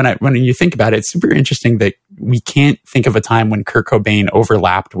 when you think about it, it's super interesting that we can't think of a time when Kurt Cobain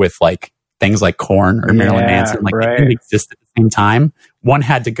overlapped with like things like Korn or Marilyn Manson, like they didn't exist at the same time. One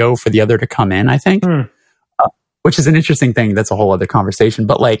had to go for the other to come in, I think, which is an interesting thing. That's a whole other conversation.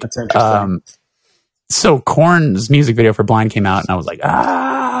 But like, so Korn's music video for Blind came out, and I was like,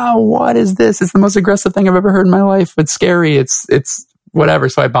 what is this? It's the most aggressive thing I've ever heard in my life. It's scary. It's whatever.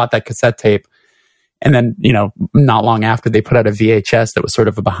 So I bought that cassette tape. And then, not long after, they put out a VHS that was sort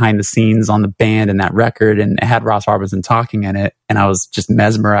of a behind the scenes on the band and that record, and it had Ross Robinson talking in it. And I was just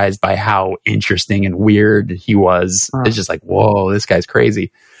mesmerized by how interesting and weird he was. It's just like, whoa, this guy's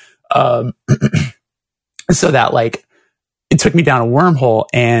crazy. So that like, it took me down a wormhole,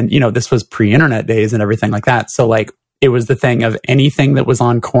 and, this was pre-internet days and everything like that. So like, it was the thing of anything that was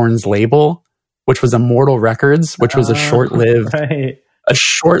on Korn's label, which was Immortal Records, which was a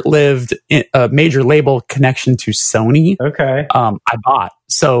short-lived major label connection to Sony. Okay. I bought.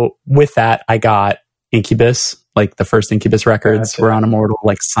 So with that, I got Incubus, like the first Incubus records were on Immortal,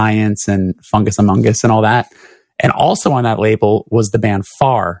 like Science and Fungus Among Us and all that. And also on that label was the band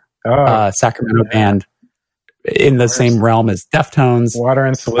Far, Sacramento band in the same realm as Deftones. Water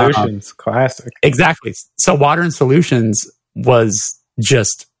and Solutions, classic. Exactly. So Water and Solutions was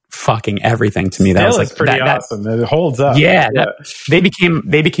just fucking everything to me. Still that was like pretty awesome. It holds up. Yeah, they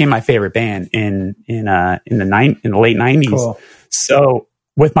became my favorite band in the late 90s. Cool. So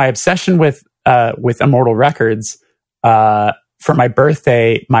with my obsession with Immortal Records, for my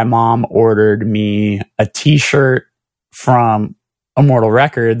birthday, my mom ordered me a T-shirt from Immortal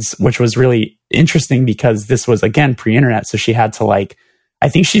Records, which was really interesting because this was, again, pre-internet. So she had to I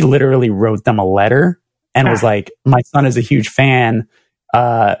think she literally wrote them a letter and was like, my son is a huge fan.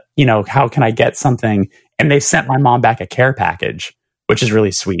 How can I get something? And they sent my mom back a care package, which is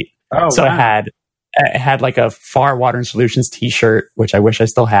really sweet. Oh, so wow. I had like a Far Water and Solutions T-shirt, which I wish I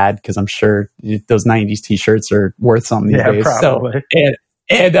still had because I'm sure those 90s T-shirts are worth something these days. Probably.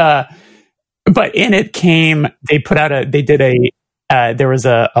 So, but in it came, there was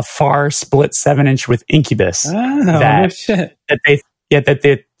a Far split 7-inch with Incubus. Oh, they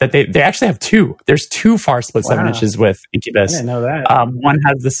actually have two. There's two Far split 7-inches with Incubus. I didn't know that. One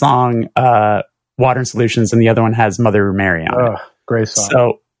has the song Water and Solutions, and the other one has Mother Mary on it. Great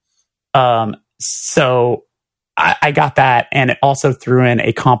song. So I got that, and it also threw in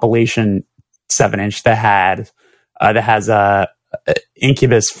a compilation 7-inch that has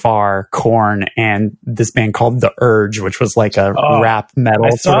Incubus, Far, Korn, and this band called The Urge, which was like a rap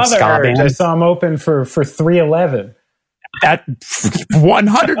metal sort of ska band. I saw them open for 311. That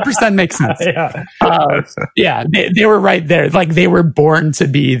 100% makes sense. They were right there. Like they were born to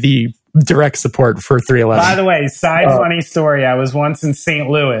be the direct support for 311. By the way, funny story. I was once in St.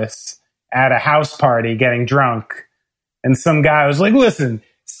 Louis at a house party getting drunk, and some guy was like, listen,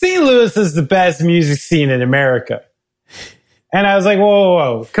 St. Louis is the best music scene in America. And I was like,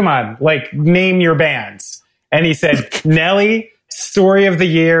 whoa, come on, name your bands. And he said, Nelly, Story of the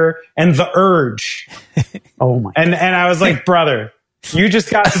Year, and The Urge. Oh my! And I was like, brother, you just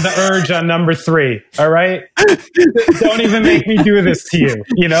got to The Urge on number 3. All right, don't even make me do this to you.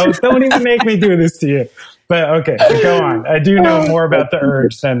 Don't even make me do this to you. But okay, go on. I do know more about The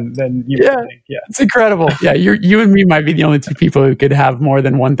Urge than you think. Yeah, it's incredible. Yeah, you and me might be the only two people who could have more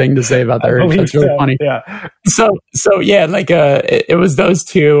than one thing to say about The Urge. That's really funny. Yeah. So yeah, it was those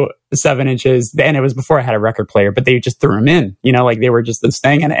two 7-inches, and it was before I had a record player, but they just threw them in. They were just this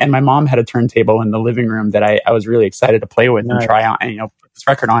thing, and my mom had a turntable in the living room that I was really excited to play with and try out and put this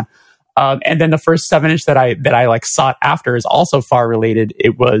record on. And then the first 7-inch that I sought after is also Far related.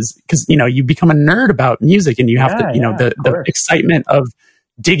 It was because, you become a nerd about music and you have to, the excitement of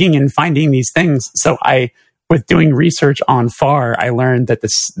digging and finding these things. So with doing research on Far, I learned that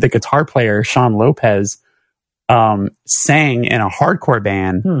the guitar player, Sean Lopez, sang in a hardcore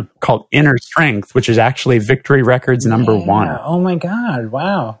band called Inner Strength, which is actually Victory Records number 1. Oh my God.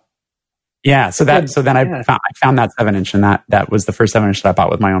 Wow. Yeah, so then I found that 7-inch, and that was the first 7-inch that I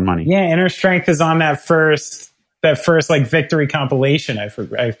bought with my own money. Yeah, Inner Strength is on that first Victory compilation. I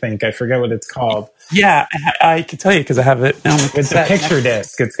think I forget what it's called. Yeah, I can tell you because I have it. It's a picture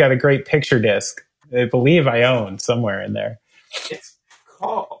disc. It's got a great picture disc. I believe I own somewhere in there. It's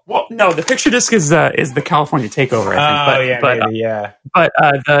called the picture disc is the California Takeover. I think. But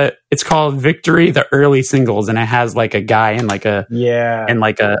it's called Victory, the early singles, and it has like a guy in a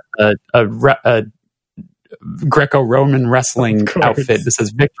Greco-Roman wrestling outfit that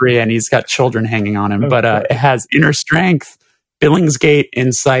says Victory, and he's got children hanging on him. But it has Inner Strength, Billingsgate,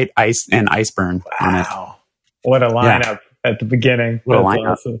 Insight, Ice, and Iceburn on it. What a lineup at the beginning. What a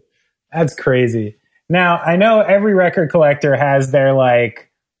lineup. Awesome. That's crazy. Now, I know every record collector has their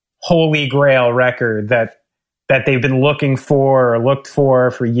holy grail record that they've been looking for or looked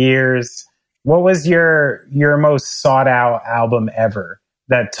for years. What was your most sought out album ever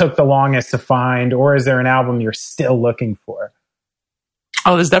that took the longest to find, or is there an album you're still looking for?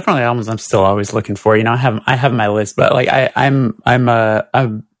 Oh, there's definitely albums I'm still always looking for. I have my list, but I'm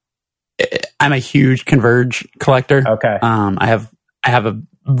a huge Converge collector. Okay. I have a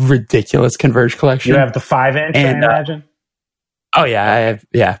ridiculous Converge collection. You have the 5-inch, I imagine. Oh yeah, I have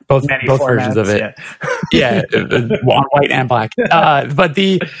both versions of it. Yeah, white and black. But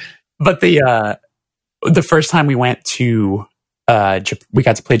the first time we went to we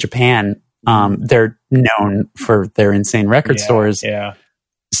got to play Japan. They're known for their insane record stores. Yeah.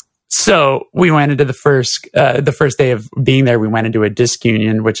 So we went into the first day of being there. We went into a disc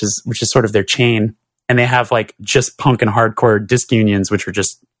union, which is sort of their chain, and they have just punk and hardcore disc unions, which are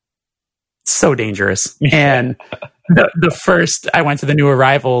just so dangerous. And the first, I went to the new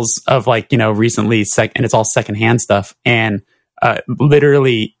arrivals of recently, and it's all secondhand stuff. And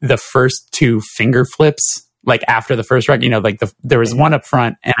literally the first 2 finger flips, after the first record, there was one up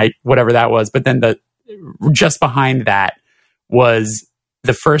front and whatever that was, but then just behind that was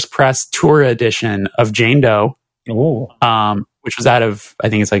the first press tour edition of Jane Doe. Ooh. which was out of, I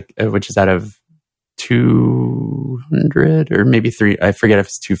think it's like, which is out of 200 or maybe I forget if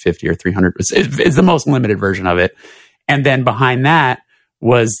it's 250 or 300. It's the most limited version of it. And then behind that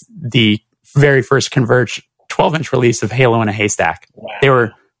was the very first Converge 12-inch release of Halo in a Haystack. Wow. They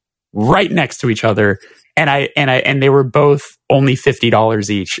were right next to each other, and they were both only $50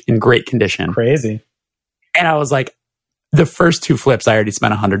 each in great condition. Crazy. And I was like, the first two flips, I already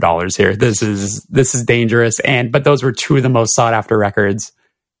spent $100 here. This is dangerous. But those were two of the most sought after records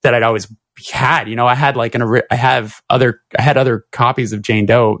that I'd always had. You know, I had like I had other copies of Jane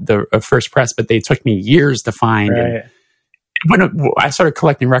Doe, the first press, but they took me years to find. Right. And when I started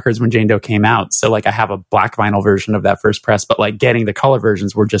collecting records when Jane Doe came out, so like I have a black vinyl version of that first press, but like getting the color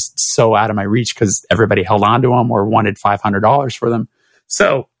versions were just so out of my reach because everybody held on to them or wanted $500 for them.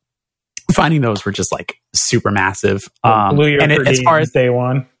 So finding those were just like super massive. And as far as day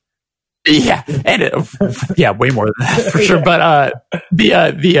one. Yeah. And way more than that for sure. Yeah. But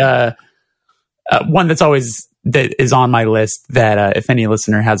the one that is on my list that if any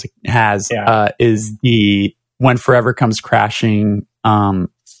listener has is the When Forever Comes Crashing.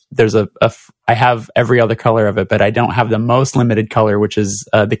 There's I have every other color of it, but I don't have the most limited color, which is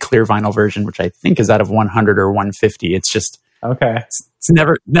the clear vinyl version, which I think is out of 100 or 150. It's just okay. It's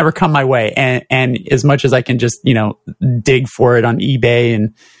never come my way, and as much as I can just dig for it on eBay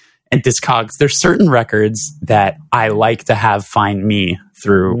and Discogs, there's certain records that I like to have find me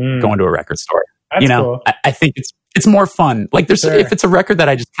through going to a record store. That's cool. I think it's more fun. Like if it's a record that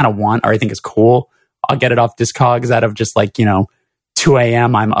I just kind of want or I think is cool, I'll get it off Discogs out of just like 2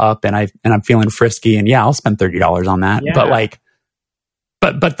 a.m. I'm up and I'm feeling frisky, and I'll spend $30 on that. Yeah.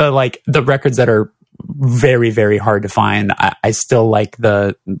 But the records that are very, very hard to find, I still like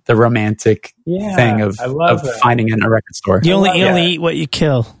the romantic thing of finding in a record store. You only eat what you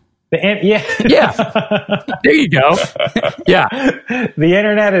kill. Yeah. There you go. Yeah. The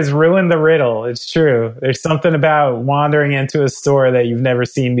internet has ruined the riddle. It's true. There's something about wandering into a store that you've never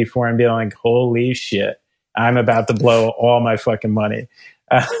seen before and being like, holy shit, I'm about to blow all my fucking money.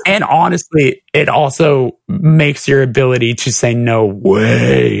 And honestly, it also makes your ability to say no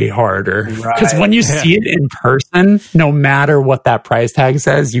way harder. Because when you see it in person, no matter what that price tag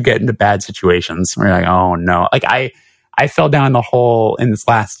says, you get into bad situations where you're like, oh no. Like I fell down the hole in this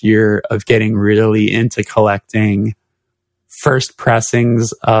last year of getting really into collecting first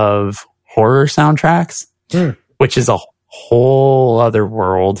pressings of horror soundtracks, which is a whole other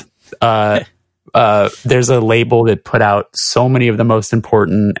world. There's a label that put out so many of the most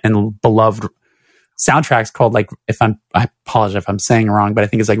important and beloved soundtracks called, like, I apologize if I'm saying it wrong, but I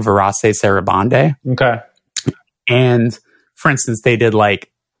think it's like Verace Sarabande. Okay. And for instance, they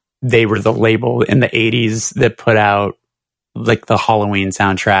were the label in the 80s that put out like the Halloween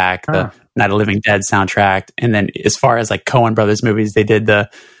soundtrack, the Night of the Living Dead soundtrack. And then as far as like Coen Brothers movies, they did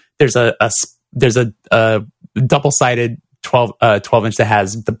there's a double-sided 12-inch that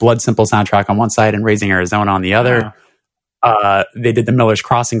has the Blood Simple soundtrack on one side and Raising Arizona on the other. They did the Miller's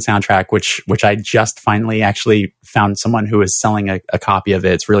Crossing soundtrack, which I just finally actually found someone who is selling a copy of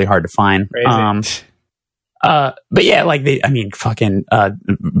it. It's really hard to find. But yeah, like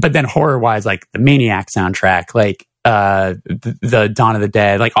but then horror wise, like the Maniac soundtrack, like the Dawn of the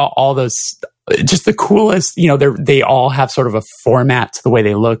Dead, like all those, just the coolest. They all have sort of a format to the way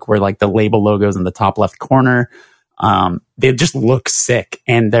they look, where like the label logos in the top left corner. They just look sick,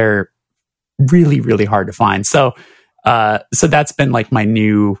 and they're really, really hard to find. So that's been like my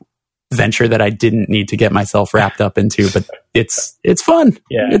new venture that I didn't need to get myself wrapped up into, but it's fun.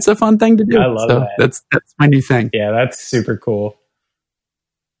 Yeah, it's a fun thing to do. I love that. That's my new thing. Yeah, that's super cool.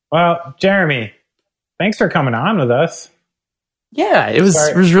 Well, Jeremy, thanks for coming on with us. Yeah, it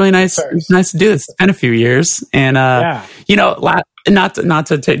was really nice. It was nice to do this. It's been a few years, and not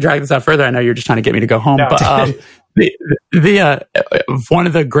to drag this out further. I know you're just trying to get me to go home, but the one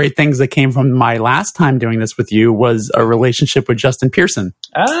of the great things that came from my last time doing this with you was a relationship with Justin Pearson.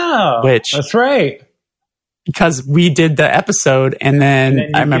 Oh, that's right. Because we did the episode, and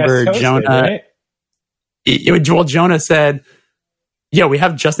then I remember Jonah. Right? Jonah said, "Yo, we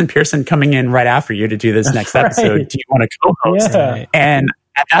have Justin Pearson coming in right after you to do this next episode. Do you want to co-host?" Yeah. And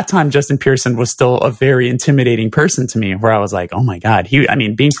at that time, Justin Pearson was still a very intimidating person to me, where I was like, "Oh my God!"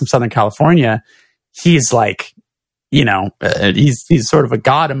 Being from Southern California, he's like, he's sort of a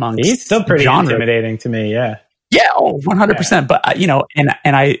god amongst. He's still pretty intimidating to me. Yeah. Yeah. 100%. But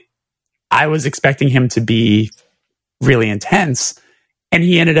and I was expecting him to be really intense. And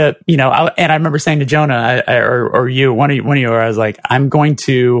he ended up, and I remember saying to Jonah or you, one of you, where I was like, I'm going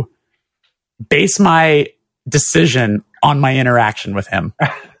to base my decision on my interaction with him.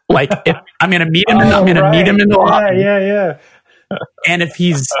 Like, if I'm going to meet him, I'm going to meet him in the lobby. Yeah. And if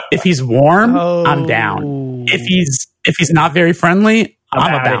he's warm, I'm down. If he's not very friendly,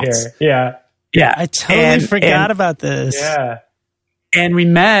 I'm a bounce. Yeah. Yeah. I totally forgot about this. Yeah. And we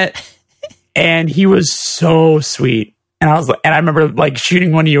met, and he was so sweet. And I was like, and I remember like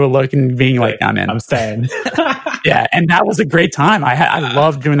shooting one of you a look and being like, I'm in. I'm staying. Yeah. And that was a great time. I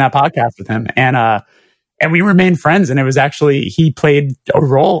loved doing that podcast with him. And we remained friends. And it was actually, he played a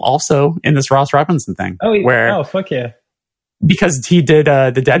role also in this Ross Robinson thing. Oh, fuck yeah. Because he did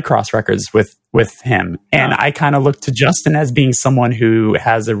the Dead Cross records with him. And I kind of looked to Justin as being someone who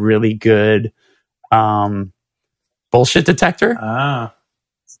has a really good bullshit detector.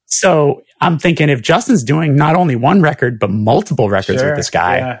 So I'm thinking if Justin's doing not only one record, but multiple records with this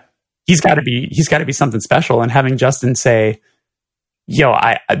guy, he's got to be something special. And having Justin say, yo,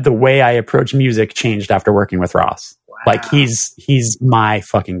 the way I approach music changed after working with Ross. Wow. Like he's my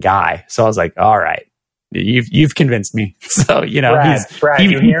fucking guy. So I was like, all right, you've convinced me. So, Brad,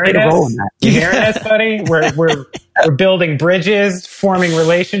 you hearing this? You hearing this, buddy? We're building bridges, forming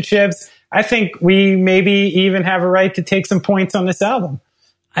relationships. I think we maybe even have a right to take some points on this album.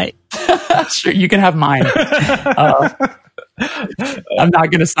 Sure, you can have mine. I'm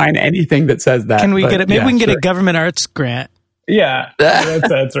not going to sign anything that says that. Can we get it? Maybe we can get a government arts grant. Yeah,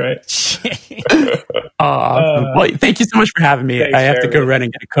 that's right. Well, thank you so much for having me. Thanks, I have to go run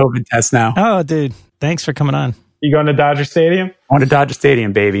and get a COVID test now. Oh, dude, thanks for coming on. You going to Dodger Stadium? I want to Dodger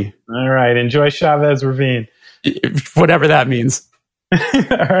Stadium, baby. All right, enjoy Chavez Ravine. Whatever that means. All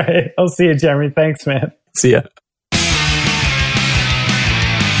right, I'll see you, Jeremy. Thanks, man. See ya.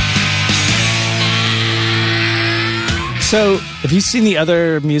 So, have you seen the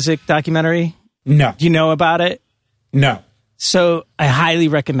other music documentary? No. Do you know about it? No. So, I highly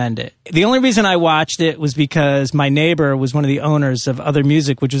recommend it. The only reason I watched it was because my neighbor was one of the owners of Other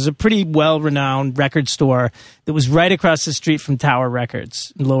Music, which was a pretty well-renowned record store that was right across the street from Tower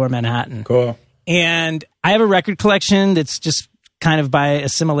Records in Lower Manhattan. Cool. And I have a record collection that's just kind of by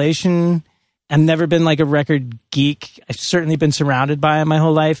assimilation. I've never been like a record geek. I've certainly been surrounded by it my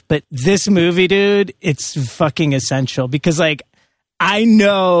whole life. But this movie, dude, it's fucking essential because like I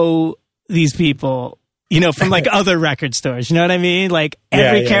know these people, from like other record stores. You know what I mean? Like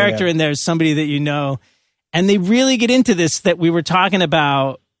every character in there is somebody that you know. And they really get into this that we were talking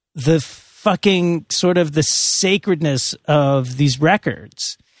about, the fucking sort of the sacredness of these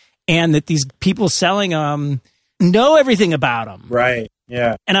records and that these people selling them know everything about them. Right.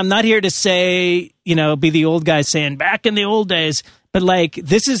 Yeah. And I'm not here to say, be the old guy saying back in the old days, but like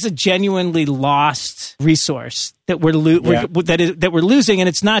this is a genuinely lost resource that we're losing, and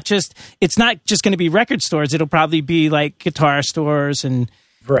it's not just going to be record stores. It'll probably be like guitar stores and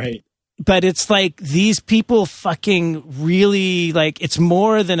right. But it's like these people fucking really like it's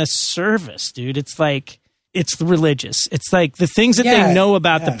more than a service, dude. It's like it's religious. It's like the things that they know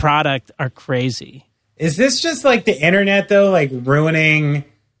about the product are crazy. Is this just like the internet, though, like ruining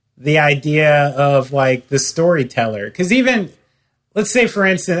the idea of like the storyteller? Because even, let's say, for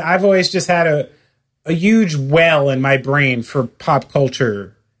instance, I've always just had a huge well in my brain for pop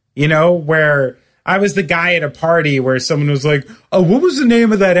culture, where I was the guy at a party where someone was like, oh, what was the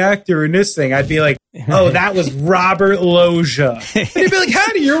name of that actor in this thing? I'd be like, oh, that was Robert Loggia. And he'd be like,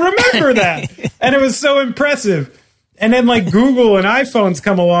 how do you remember that? And it was so impressive. And then like Google and iPhones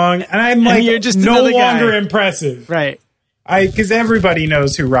come along, and I'm like, you're just no longer impressive, right? Because everybody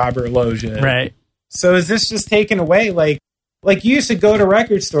knows who Robert Loggia is, right? So is this just taken away? Like you used to go to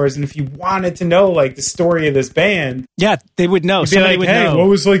record stores, and if you wanted to know like the story of this band, they would know. Somebody would know. What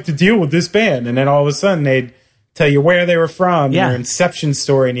was like the deal with this band? And then all of a sudden they'd tell you where they were from, their inception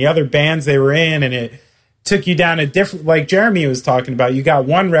story, and the other bands they were in, and it took you down a different. Like Jeremy was talking about, you got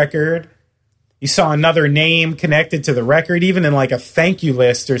one record. You saw another name connected to the record, even in like a thank you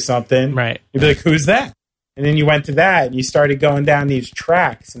list or something. Right. You'd be like, who's that? And then you went to that and you started going down these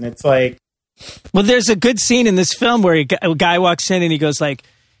tracks. And it's like... Well, there's a good scene in this film where a guy walks in and he goes like,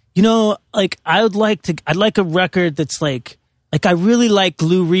 like I'd like a record that's like I really like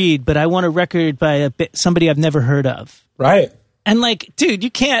Lou Reed, but I want a record by somebody I've never heard of. Right. And like, dude,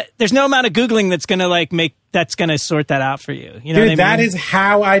 you can't, there's no amount of Googling that's going to that's going to sort that out for you. You know what I mean? That is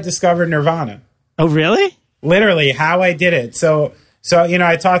how I discovered Nirvana. Oh, really? Literally how I did it. So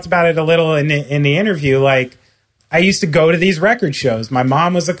I talked about it a little in the interview. Like, I used to go to these record shows. My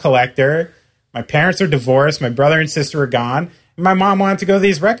mom was a collector. My parents are divorced. My brother and sister are gone. And my mom wanted to go to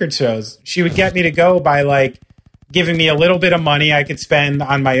these record shows. She would get me to go by like giving me a little bit of money I could spend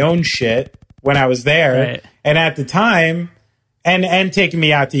on my own shit when I was there. Right. And at the time, and taking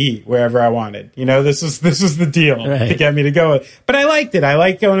me out to eat wherever I wanted. This was the deal to get me to go. But I liked it. I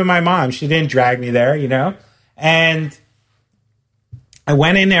liked going to my mom. She didn't drag me there, And I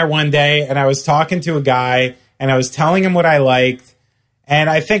went in there one day and I was talking to a guy and I was telling him what I liked. And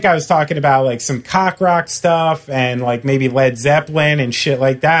I think I was talking about like some cock rock stuff and like maybe Led Zeppelin and shit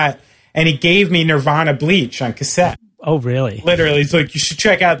like that. And he gave me Nirvana Bleach on cassette. Oh, really? Literally. He's like, you should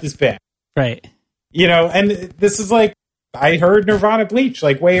check out this band. Right. You know, and this is like, I heard Nirvana Bleach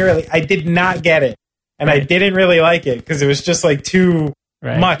like way early. I did not get it. And I didn't really like it because it was just like too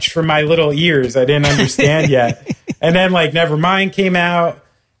much for my little ears. I didn't understand yet. And then like Nevermind came out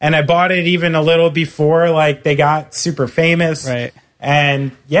and I bought it even a little before like they got super famous. Right.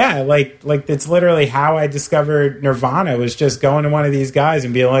 And yeah, like it's literally how I discovered Nirvana, was just going to one of these guys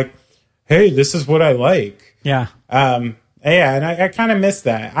and being like, hey, this is what I like. Yeah. Yeah, and I kind of miss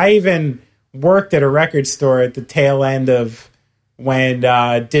that. I even worked at a record store at the tail end of when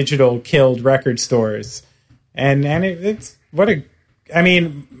digital killed record stores. And it's what a, I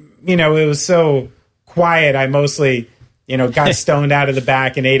mean, you know, it was so quiet. I mostly, you know, got stoned out of the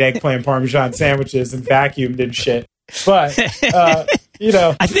back and ate eggplant Parmesan sandwiches and vacuumed and shit. But, you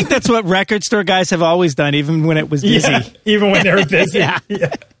know. I think that's what record store guys have always done, even when it was busy. Yeah, even when they were busy. Yeah.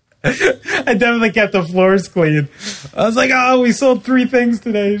 I definitely kept the floors clean. I was like, oh, we sold 3 things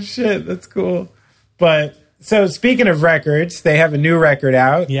today. Shit, that's cool. But, so speaking of records, they have a new record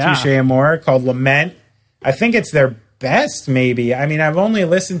out, Touché Amoré, called Lament. I think it's their best, maybe. I mean, I've only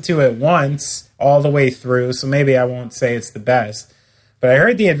listened to it once all the way through, so maybe I won't say it's the best. But I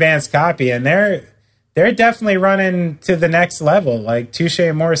heard the advanced copy, and they're definitely running to the next level. Like,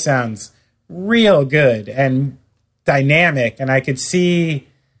 Touché Amoré sounds real good and dynamic, and I could see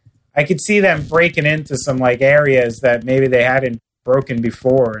them breaking into some like areas that maybe they hadn't broken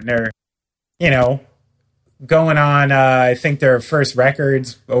before, and they're, you know, going on. I think their first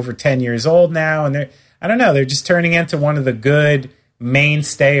record's over 10 years old now, and they're just turning into one of the good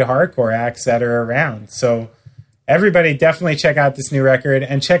mainstay hardcore acts that are around. So everybody definitely check out this new record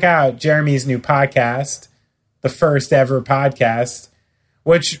and check out Jeremy's new podcast, the first ever podcast,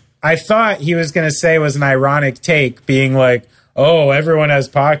 which I thought he was going to say was an ironic take, being like, oh, everyone has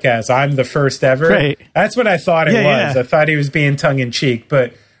podcasts, I'm the first ever. Right. That's what I thought it was. Yeah. I thought he was being tongue-in-cheek,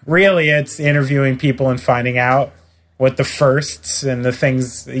 but really it's interviewing people and finding out what the firsts and the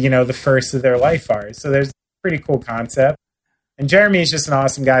things, you know, the firsts of their life are. So there's a pretty cool concept. And Jeremy is just an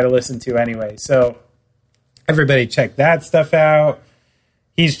awesome guy to listen to anyway. So everybody check that stuff out.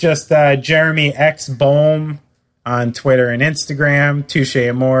 He's just Jeremy X Bolm on Twitter and Instagram.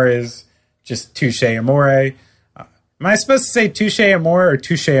 Touché Amoré is just Touché Amoré. Am I supposed to say Touché Amoré or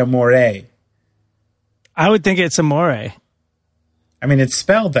Touché Amoré? I would think it's Amore. I mean, it's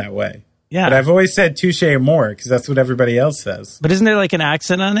spelled that way. Yeah. But I've always said Touché Amoré because that's what everybody else says. But isn't there like an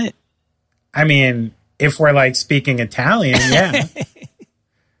accent on it? I mean, if we're like speaking Italian, yeah.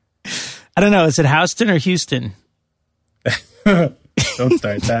 I don't know. Is it Houston or Houston? Don't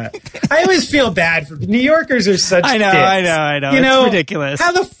start that. I always feel bad for New Yorkers are such I know. You know, it's ridiculous.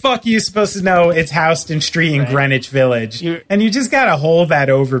 How the fuck are you supposed to know it's Houston Street in Greenwich Village? And you just got to hold that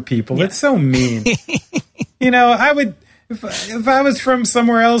over people. Yeah. It's so mean. You know, I would, if I was from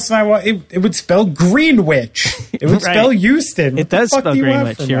somewhere else, and it would spell Greenwich. It would spell Houston. It does spell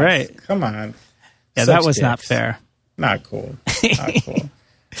Greenwich. You're right. Come on. Yeah, that was not fair. Not cool. Not cool.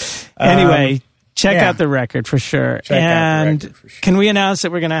 Anyway, check out the record for sure. Can we announce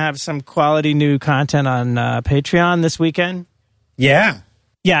that we're going to have some quality new content on Patreon this weekend? Yeah.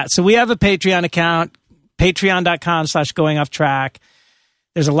 Yeah, so we have a Patreon account, patreon.com/goingofftrack.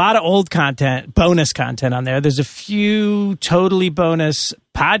 There's a lot of old content, bonus content on there. There's a few totally bonus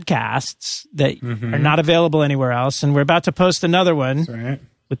podcasts that are not available anywhere else. And we're about to post another one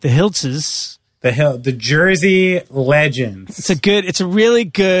with the Hiltzes. The Jersey Legends. It's a really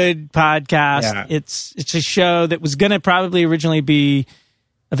good podcast. Yeah. It's a show that was going to probably originally be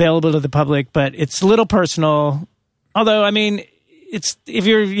available to the public, but it's a little personal. Although, I mean, it's if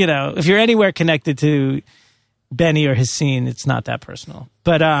you're anywhere connected to Benny or his scene, it's not that personal.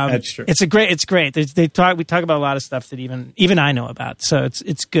 But that's true. It's great. We talk about a lot of stuff that even I know about. So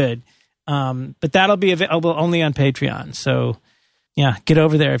it's good. But that'll be available only on Patreon. So yeah, get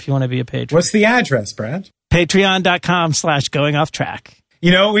over there if you want to be a patron. What's the address, Brad? Patreon.com/goingofftrack.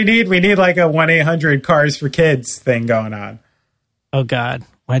 You know what we need? We need like a 1-800 Cars for Kids thing going on. Oh, God.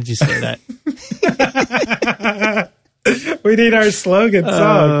 Why did you say that? We need our slogan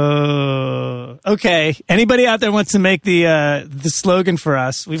song. Okay. Anybody out there wants to make the slogan for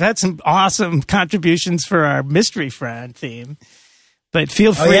us? We've had some awesome contributions for our Mystery Friend theme. But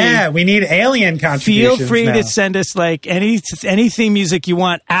feel free. Oh, yeah, we need alien contributions. Feel free to send us like any theme music you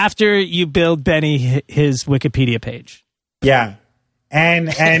want after you build Benny his Wikipedia page. Yeah. And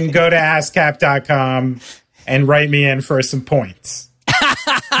go to ASCAP.com and write me in for some points.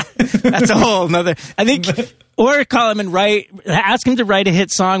 That's a whole nother. I think, or call him and ask him to write a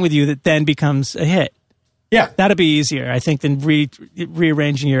hit song with you that then becomes a hit. Yeah. That'd be easier, I think, than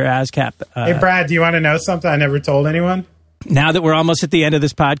rearranging your ASCAP. Hey, Brad, do you want to know something I never told anyone? Now that we're almost at the end of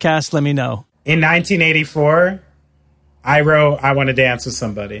this podcast, let me know. In 1984, I wrote "I Want to Dance with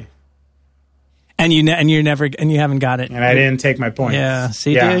Somebody," and you haven't got it, and I didn't take my points. Yeah,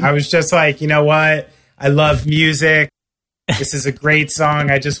 see, yeah, dude? I was just like, you know what? I love music. This is a great song.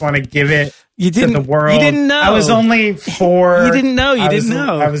 I just want to give it to the world. You didn't know. I was only 4. You didn't know. You didn't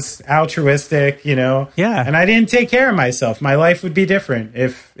know. I was altruistic, Yeah. And I didn't take care of myself. My life would be different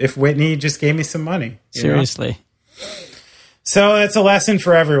if Whitney just gave me some money. Seriously. So that's a lesson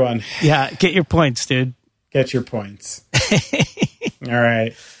for everyone. Yeah, get your points, dude. Get your points. All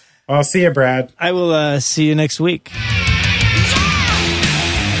right. Well, I'll see you, Brad. I will see you next week.